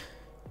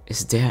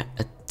 Is there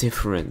a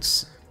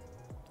difference?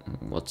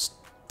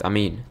 I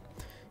mean,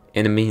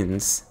 it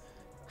means,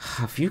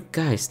 have you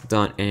guys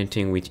done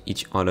anything with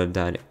each other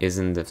that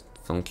isn't the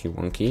funky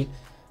wonky?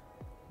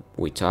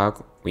 We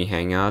talk, we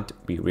hang out,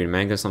 we read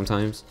manga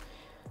sometimes.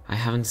 I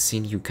haven't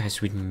seen you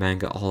guys read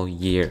manga all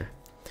year.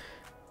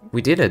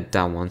 We did it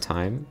that one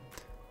time.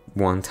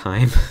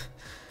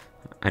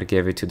 I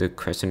gave it to the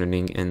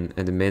questioning and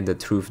admit the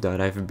truth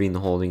that I've been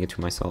holding it to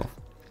myself.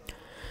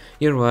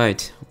 You're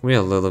right, we're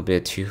a little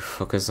bit too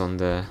focused on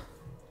the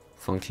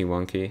funky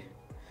wonky.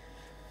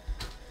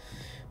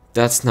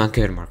 That's not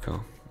good,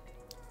 Marco.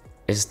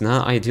 It's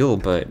not ideal,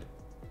 but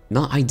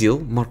Not ideal?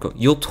 Marco,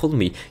 you told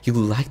me you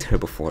liked her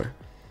before.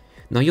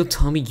 Now you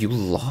tell me you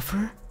love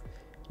her?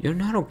 You're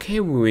not okay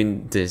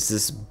with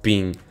this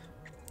being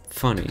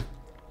funny.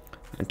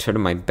 I turned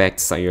my back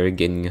to Sayuri,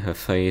 getting her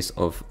face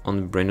of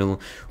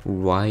unbridled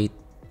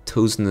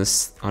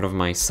righteousness out of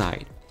my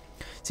sight.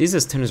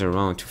 Caesar turns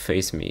around to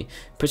face me,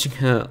 pushing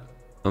her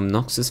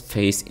obnoxious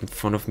face in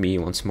front of me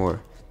once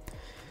more.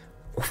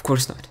 Of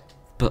course not,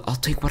 but I'll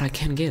take what I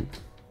can get.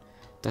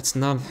 That's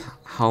not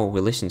how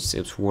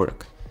relationships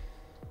work.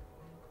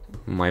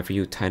 My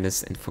view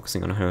tightens and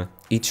focusing on her.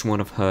 Each one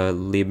of her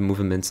lip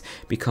movements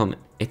become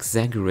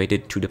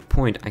exaggerated to the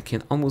point I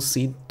can almost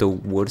see the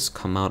words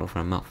come out of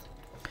her mouth.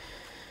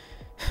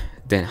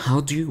 Then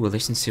how do your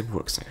relationship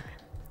work, Sayuri?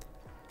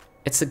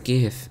 It's a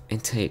give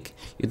and take.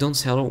 You don't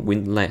settle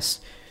with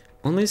less.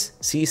 Unless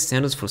she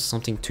settles for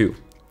something too.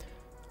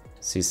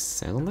 She's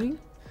settling?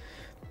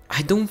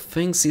 I don't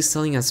think she's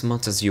selling as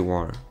much as you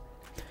are.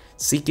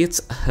 She gets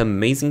her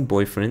amazing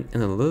boyfriend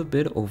and a little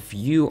bit of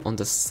you on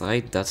the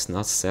side that's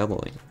not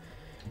settling.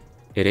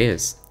 It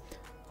is.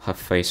 Her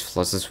face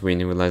flushes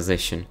with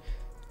realization.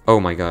 Oh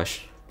my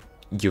gosh.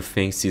 You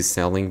think she's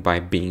selling by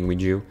being with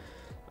you?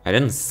 I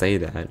didn't say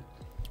that.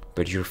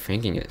 But you're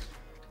thinking it.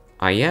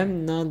 I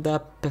am not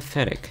that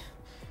pathetic.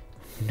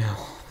 No,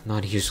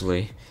 not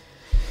usually.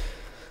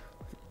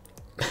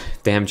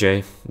 Damn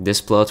Jay, this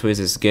plot twist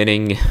is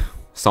getting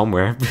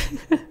somewhere.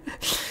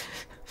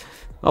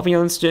 I'll be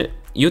honest, Jay,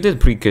 you did a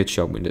pretty good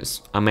job with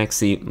this. I'm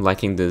actually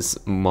liking this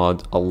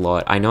mod a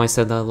lot. I know I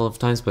said that a lot of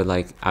times, but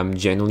like, I'm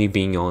genuinely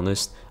being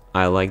honest.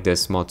 I like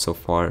this mod so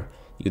far.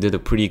 You did a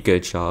pretty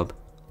good job,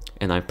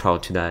 and I'm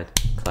proud to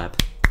that.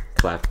 Clap,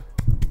 clap.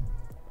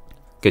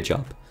 Good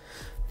job.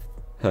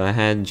 Her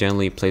hand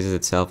gently places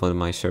itself on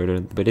my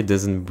shoulder, but it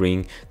doesn't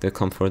bring the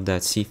comfort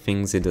that she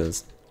thinks it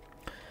does.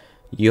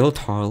 You're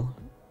tall,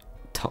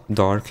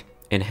 dark,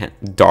 and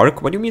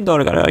dark? What do you mean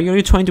dark? Are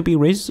you trying to be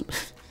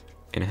racist?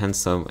 And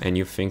handsome, and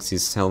you think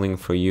she's selling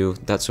for you?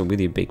 That's a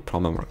really big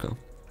problem, Marco.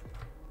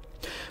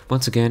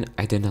 Once again,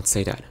 I did not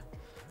say that.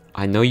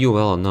 I know you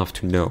well enough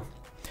to know.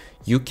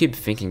 You keep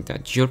thinking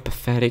that you're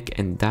pathetic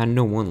and that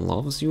no one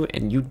loves you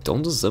and you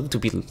don't deserve to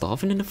be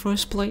loved in the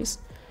first place.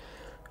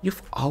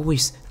 You've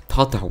always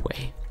thought that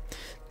way.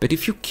 But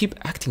if you keep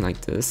acting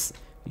like this,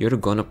 you're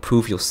gonna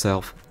prove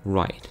yourself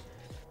right.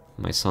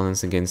 My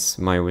silence against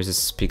my wishes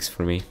speaks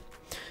for me.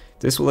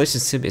 This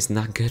relationship is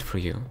not good for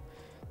you.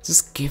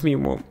 Just give me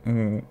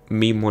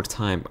more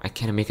time. I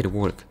can't make it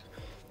work.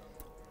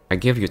 I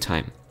give you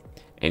time.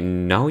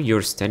 And now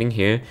you're standing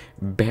here,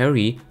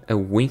 barely a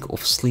wink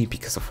of sleep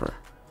because of her.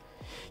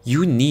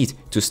 You need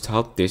to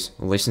stop this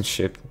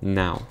relationship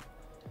now.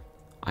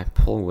 I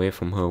pull away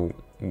from her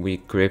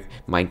weak grip,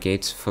 my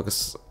gaze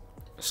focus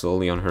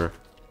slowly on her.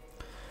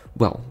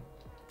 Well,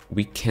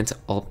 we can't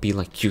all be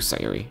like you,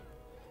 Sayuri.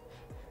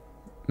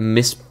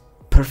 Miss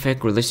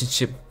Perfect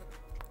Relationship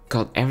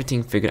got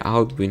everything figured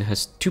out with her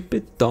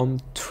stupid, dumb,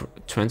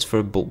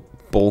 transferable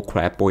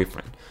bullcrap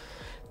boyfriend.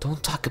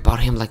 Don't talk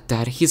about him like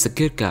that, he's a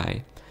good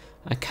guy.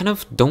 I kind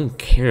of don't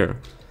care.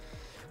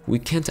 We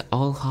can't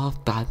all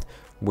have that,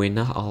 we're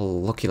not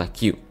all lucky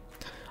like you.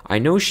 I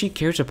know she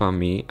cares about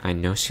me, I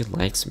know she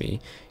likes me.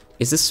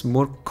 Is this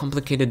more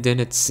complicated than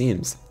it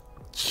seems?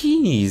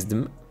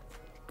 Jeez,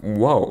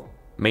 wow,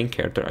 main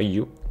character, are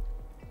you?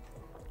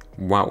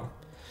 Wow.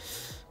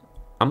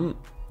 I'm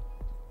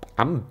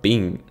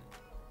being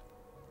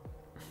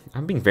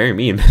very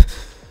mean.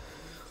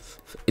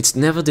 It's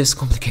never this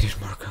complicated,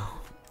 Marco.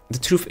 The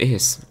truth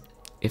is,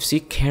 if she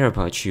cared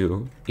about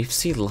you, if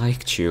she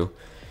liked you,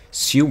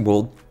 she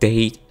will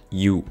date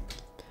you.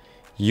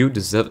 You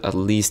deserve at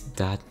least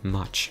that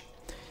much.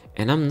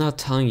 And I'm not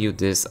telling you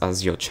this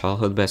as your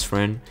childhood best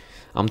friend.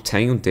 I'm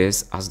telling you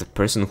this as the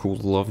person who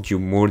loved you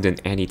more than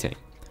anything.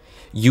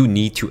 You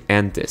need to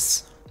end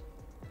this.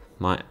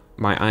 My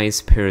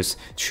eyes pierce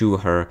through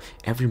her,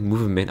 every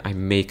movement I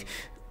make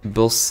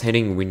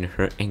pulsating with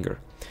her anger.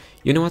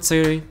 You know what,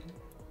 Sayuri?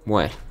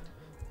 What?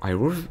 I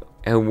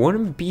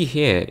wouldn't be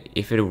here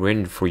if it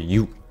weren't for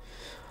you.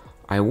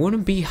 I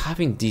wouldn't be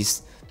having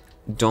these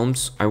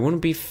dumps. I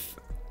wouldn't be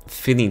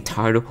feeling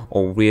tired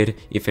or weird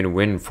if it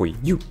weren't for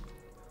you.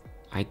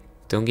 I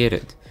don't get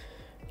it.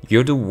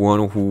 You're the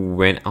one who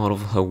went out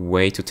of her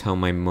way to tell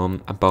my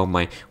mom about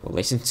my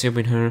relationship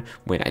with her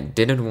when I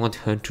didn't want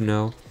her to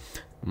know.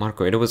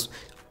 Marco,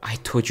 I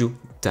told you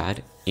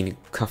that in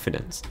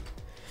confidence.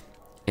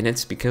 And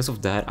it's because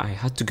of that I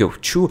had to go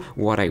through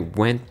what I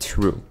went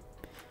through.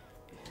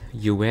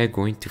 You were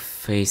going to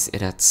face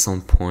it at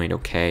some point,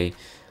 okay?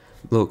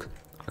 Look,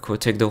 I could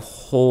take the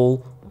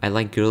whole I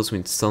like girls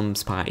with some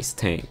spice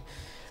thing.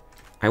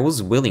 I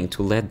was willing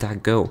to let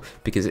that go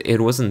because it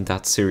wasn't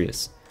that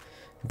serious.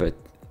 But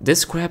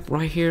this crap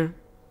right here,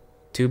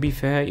 to be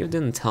fair, you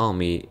didn't tell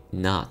me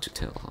not to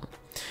tell her.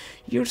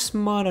 You're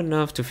smart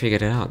enough to figure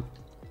it out.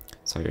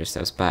 Sayuri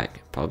steps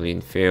back, probably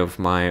in fear of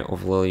my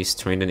overly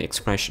strained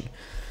expression.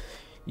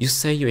 You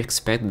say you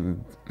expect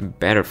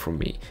better from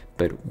me,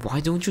 but why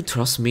don't you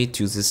trust me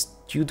to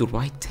just do the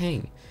right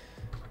thing?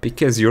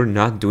 Because you're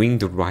not doing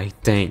the right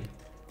thing.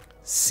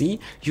 See,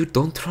 you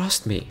don't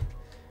trust me.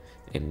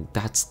 And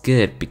that's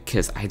good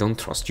because I don't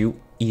trust you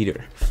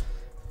either.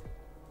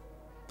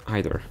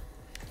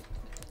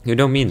 You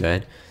don't mean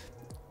that,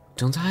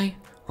 don't I?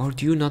 Or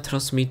do you not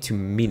trust me to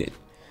mean it?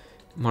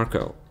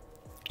 Marco,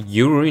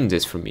 you ruined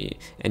this for me,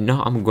 and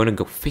now I'm gonna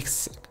go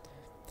fix it.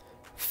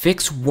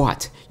 Fix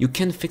what? You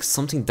can't fix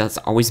something that's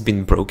always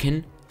been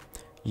broken?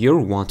 You're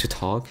one to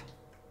talk.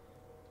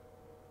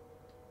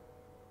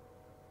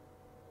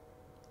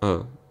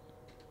 Oh,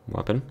 what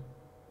happened?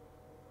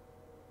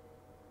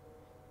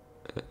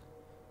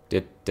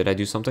 Did I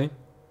do something?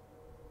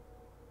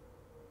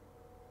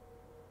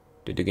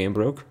 Did the game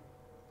broke?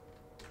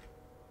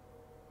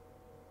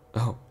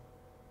 Oh.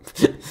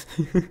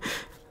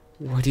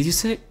 What did you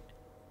say?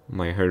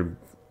 My heart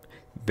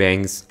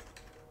bangs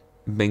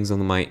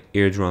on my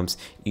eardrums,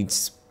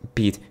 each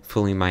beat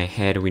filling my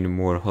head with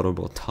more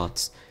horrible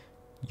thoughts.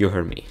 You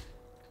heard me.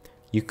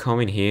 You come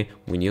in here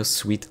with your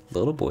sweet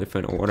little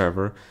boyfriend or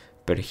whatever,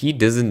 but he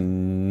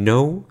doesn't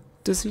know,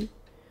 does he?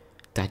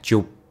 That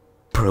you're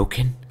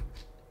broken?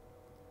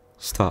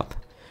 Stop.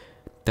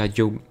 That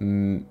you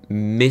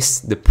miss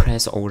the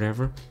press or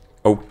whatever?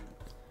 Oh.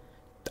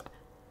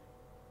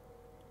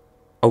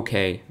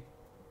 Okay.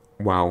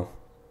 Wow.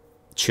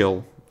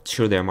 Chill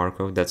there,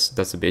 Marco.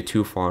 That's a bit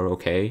too far,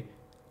 okay?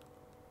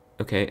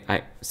 Okay,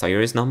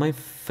 Sayori is not my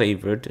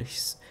favorite.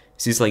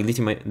 She's like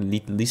my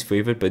least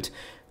favorite, but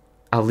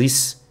at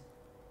least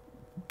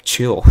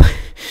chill.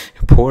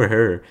 Poor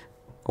her.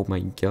 Oh my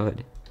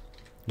god.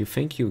 You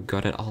think you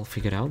got it all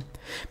figured out?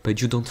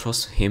 But you don't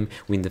trust him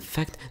with the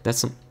fact that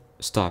some...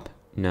 Stop.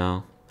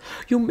 No.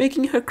 You're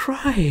making her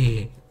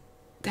cry.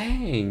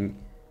 Dang.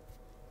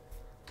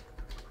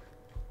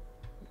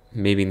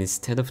 Maybe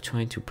instead of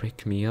trying to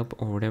break me up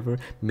or whatever,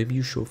 maybe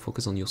you should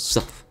focus on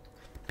yourself.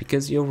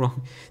 Because you're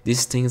wrong.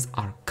 These things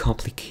are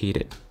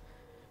complicated.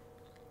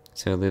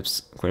 So her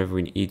lips quiver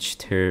with each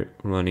tear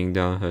running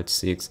down her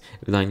cheeks,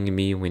 blinding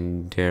me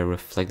with their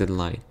reflected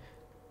light.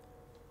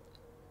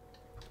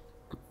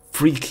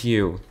 Freak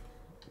you!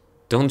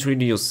 Don't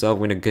treat yourself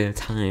with a good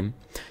time.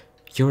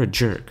 You're a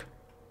jerk.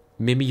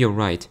 Maybe you're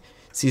right.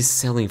 She's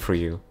selling for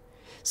you.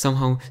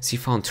 Somehow she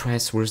found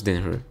trash worse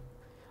than her.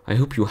 I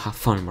hope you have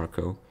fun,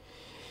 Marco.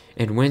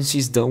 And when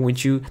she's done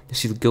with you,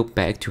 she'll go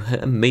back to her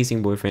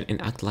amazing boyfriend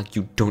and act like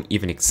you don't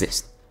even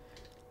exist.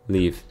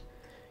 Leave.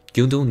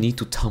 You don't need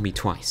to tell me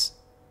twice.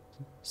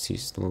 She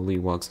slowly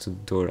walks to the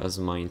door as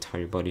my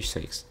entire body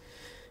shakes.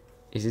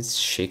 Is it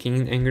shaking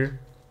in anger?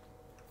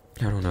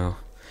 I don't know.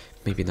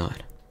 Maybe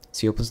not.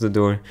 She opens the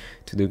door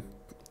to the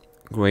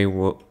grey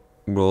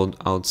world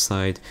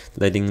outside,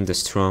 letting the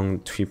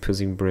strong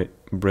tree-pushing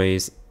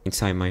breeze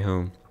inside my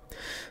home.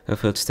 Her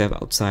first step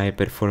outside,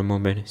 but for a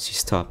moment she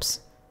stops.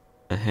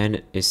 A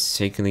hand is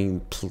shakily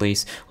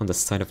placed on the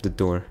side of the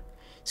door.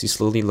 She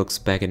slowly looks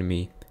back at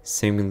me,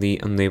 seemingly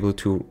unable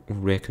to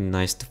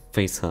recognize the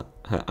face her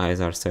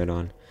eyes are set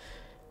on.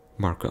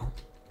 Marco,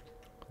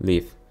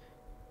 leave.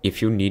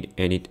 If you need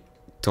any,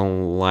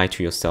 don't lie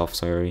to yourself,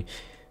 sorry.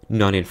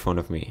 Not in front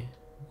of me.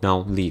 Now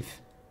leave.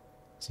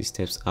 She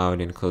steps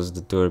out and closes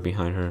the door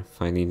behind her,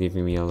 finally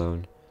leaving me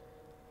alone.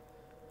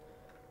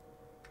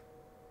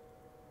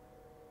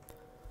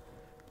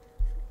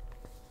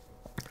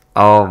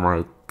 Oh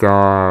my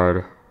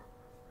god.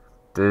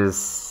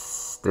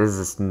 This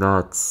is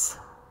nuts.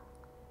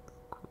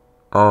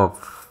 Oh,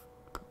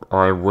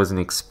 I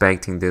wasn't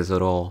expecting this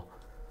at all.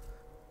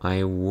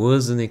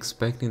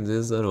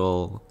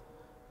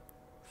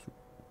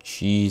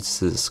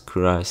 Jesus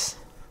Christ.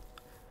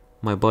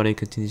 My body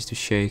continues to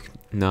shake,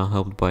 now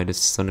helped by the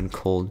sudden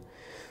cold.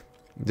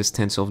 The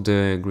stench of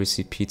the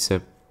greasy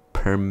pizza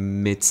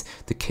permeates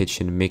the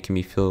kitchen, making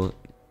me feel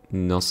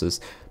nauseous.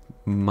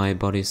 My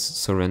body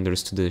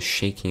surrenders to the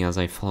shaking as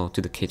I fall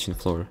to the kitchen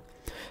floor.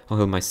 I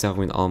hold myself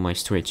with all my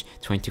strength,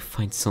 trying to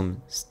find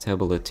some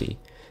stability,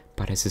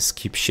 but I just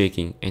keep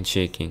shaking and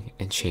shaking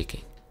and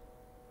shaking.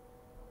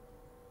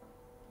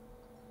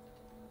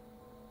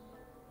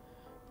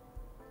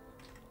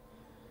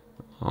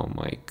 Oh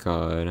my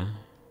god.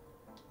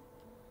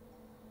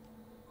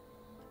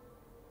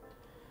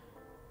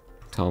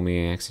 Tell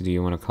me, actually, do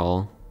you want to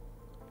call?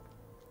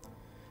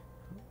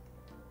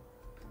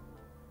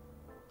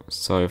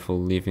 Sorry for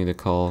leaving the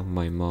call.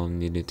 My mom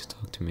needed to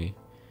talk to me.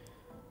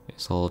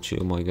 It's all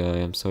chill, my guy.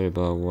 I'm sorry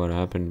about what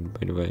happened,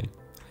 by the way.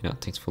 I know,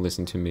 thanks for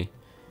listening to me.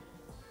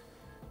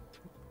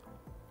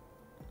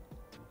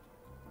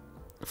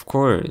 Of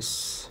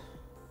course.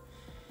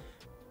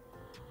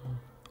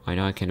 I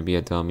know I can be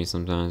a dummy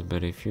sometimes,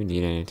 but if you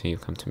need anything, you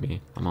come to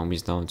me. I'm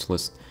always down to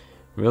listen.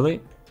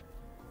 Really?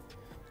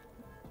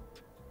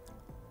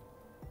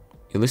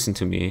 You listen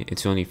to me.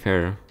 It's only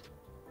fair.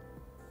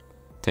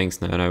 Thanks,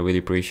 Nat. I really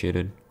appreciate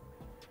it.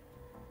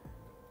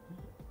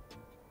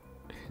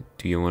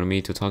 Do you want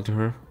me to talk to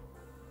her?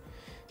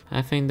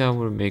 I think that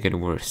would make it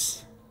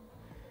worse.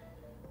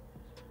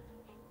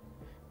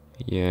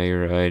 Yeah,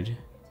 you're right.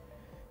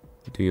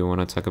 Do you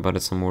want to talk about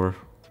it some more?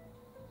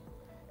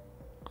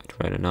 I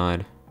try to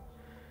nod.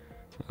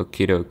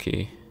 Okie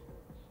dokie.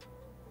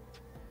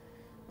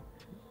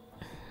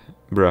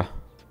 Bruh.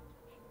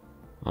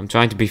 I'm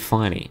trying to be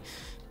funny.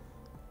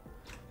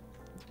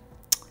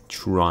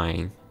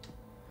 Trying.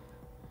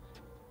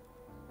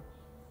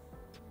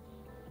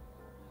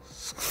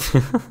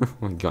 Oh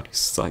my god, you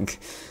suck.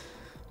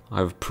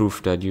 I've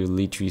proved that you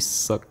literally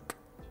suck.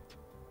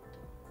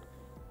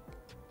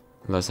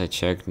 Unless I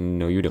check,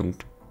 no you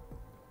don't.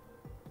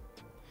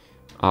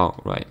 Oh,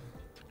 right.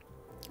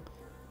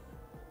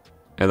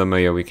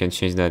 LMAO, we can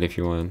change that if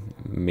you want.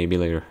 Maybe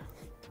later.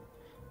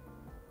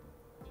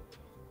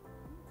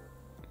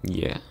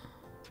 Yeah.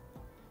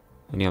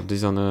 Any of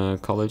this on the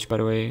college, by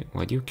the way?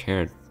 Why do you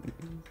care?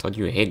 Thought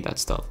you hate that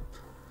stuff.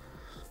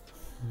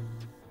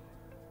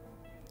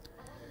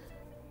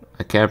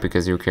 I care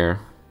because you care.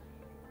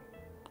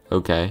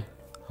 Okay.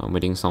 I'm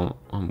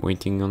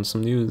waiting on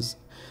some news.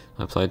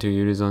 I applied to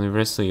UD's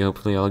university,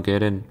 hopefully I'll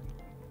get in.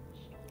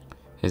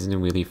 Isn't it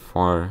really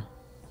far?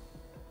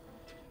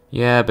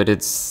 Yeah, but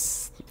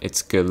it's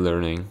good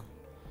learning.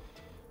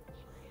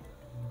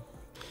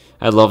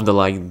 I love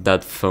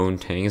that phone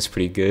thing, it's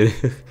pretty good.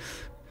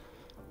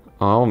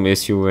 I'll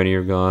miss you when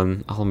you're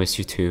gone. I'll miss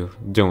you too.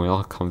 Don't worry,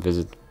 I'll come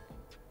visit.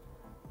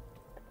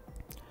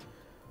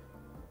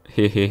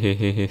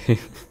 Hehehehe.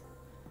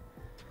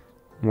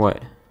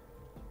 What?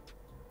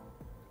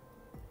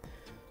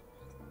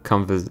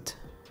 Come visit.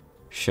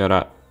 Shut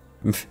up.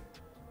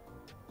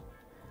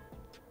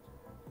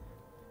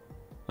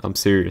 I'm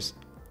serious.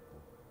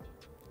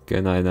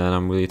 Good night, Dad.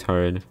 I'm really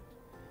tired.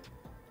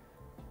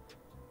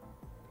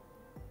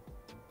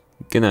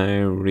 Good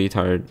night,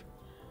 retard.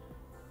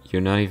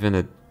 You're not even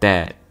a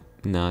dad.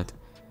 Not.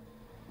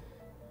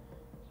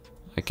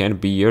 I can't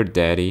be your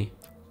daddy.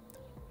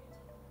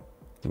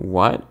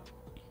 What?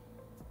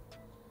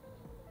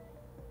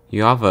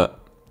 You have a...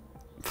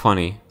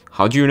 Funny.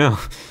 How'd you know?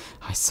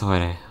 I saw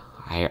it.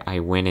 I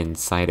went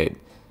inside it.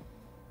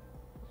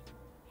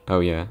 Oh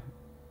yeah.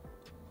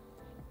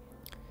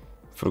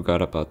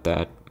 Forgot about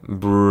that.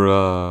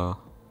 Bruh.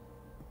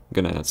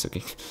 Good night,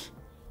 Natsuki.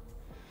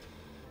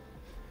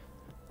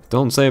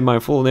 Don't say my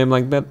full name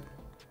like that.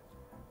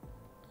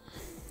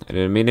 I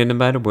didn't mean it in a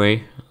bad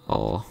way.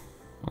 Oh,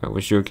 I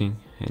was joking.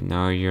 And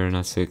now you're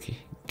Natsuki.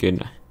 Good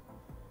night.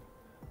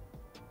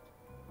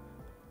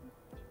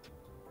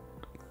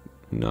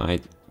 No,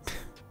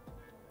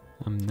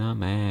 I'm not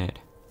mad.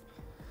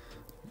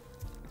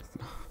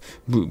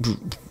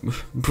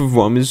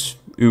 Promise.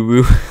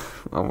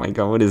 Oh my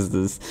god, what is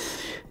this?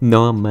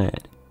 No, I'm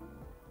mad.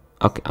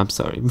 Okay, I'm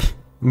sorry.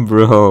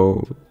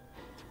 Bro.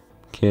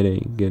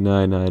 Kidding. Good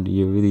night, night.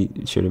 You really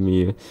cheering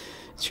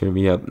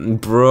me up.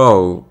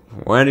 Bro,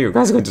 when are you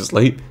guys going to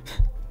sleep?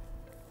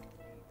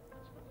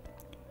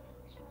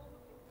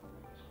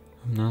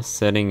 I'm not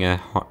setting a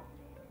heart.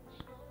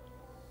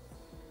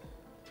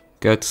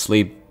 Go to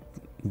sleep,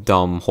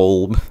 dumb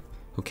hole.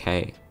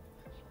 Okay.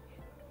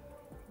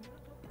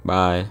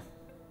 Bye.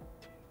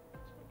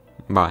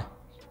 Bye.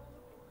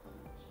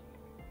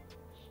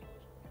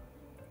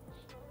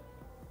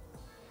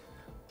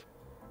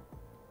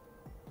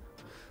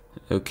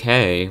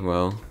 Okay,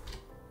 well.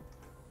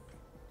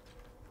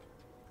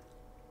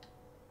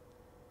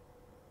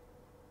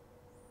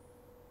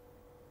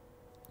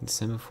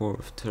 December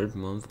 4th, third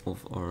month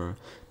of our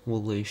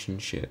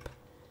relationship.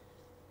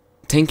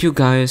 Thank you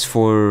guys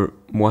for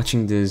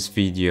watching this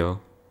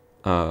video.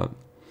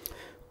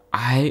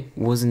 I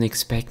wasn't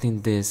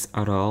expecting this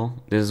at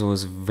all. This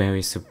was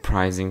very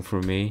surprising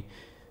for me.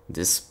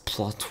 This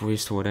plot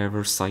twist,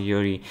 whatever,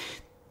 Sayori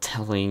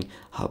telling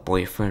her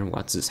boyfriend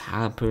what just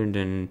happened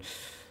and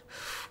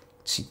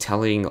she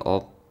telling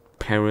all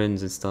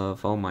parents and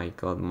stuff. Oh my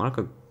god,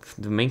 Marco,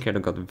 the main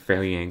character, got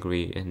very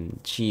angry and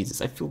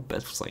Jesus, I feel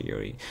bad for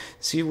Sayori.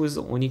 She was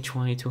only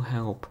trying to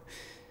help.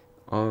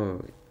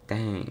 Oh,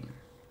 dang.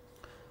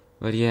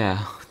 But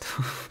yeah,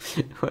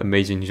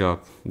 amazing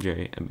job,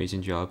 Jay,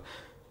 amazing job.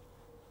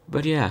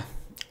 But yeah,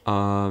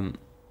 well,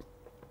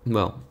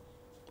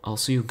 I'll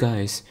see you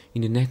guys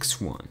in the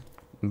next one.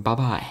 Bye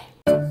bye.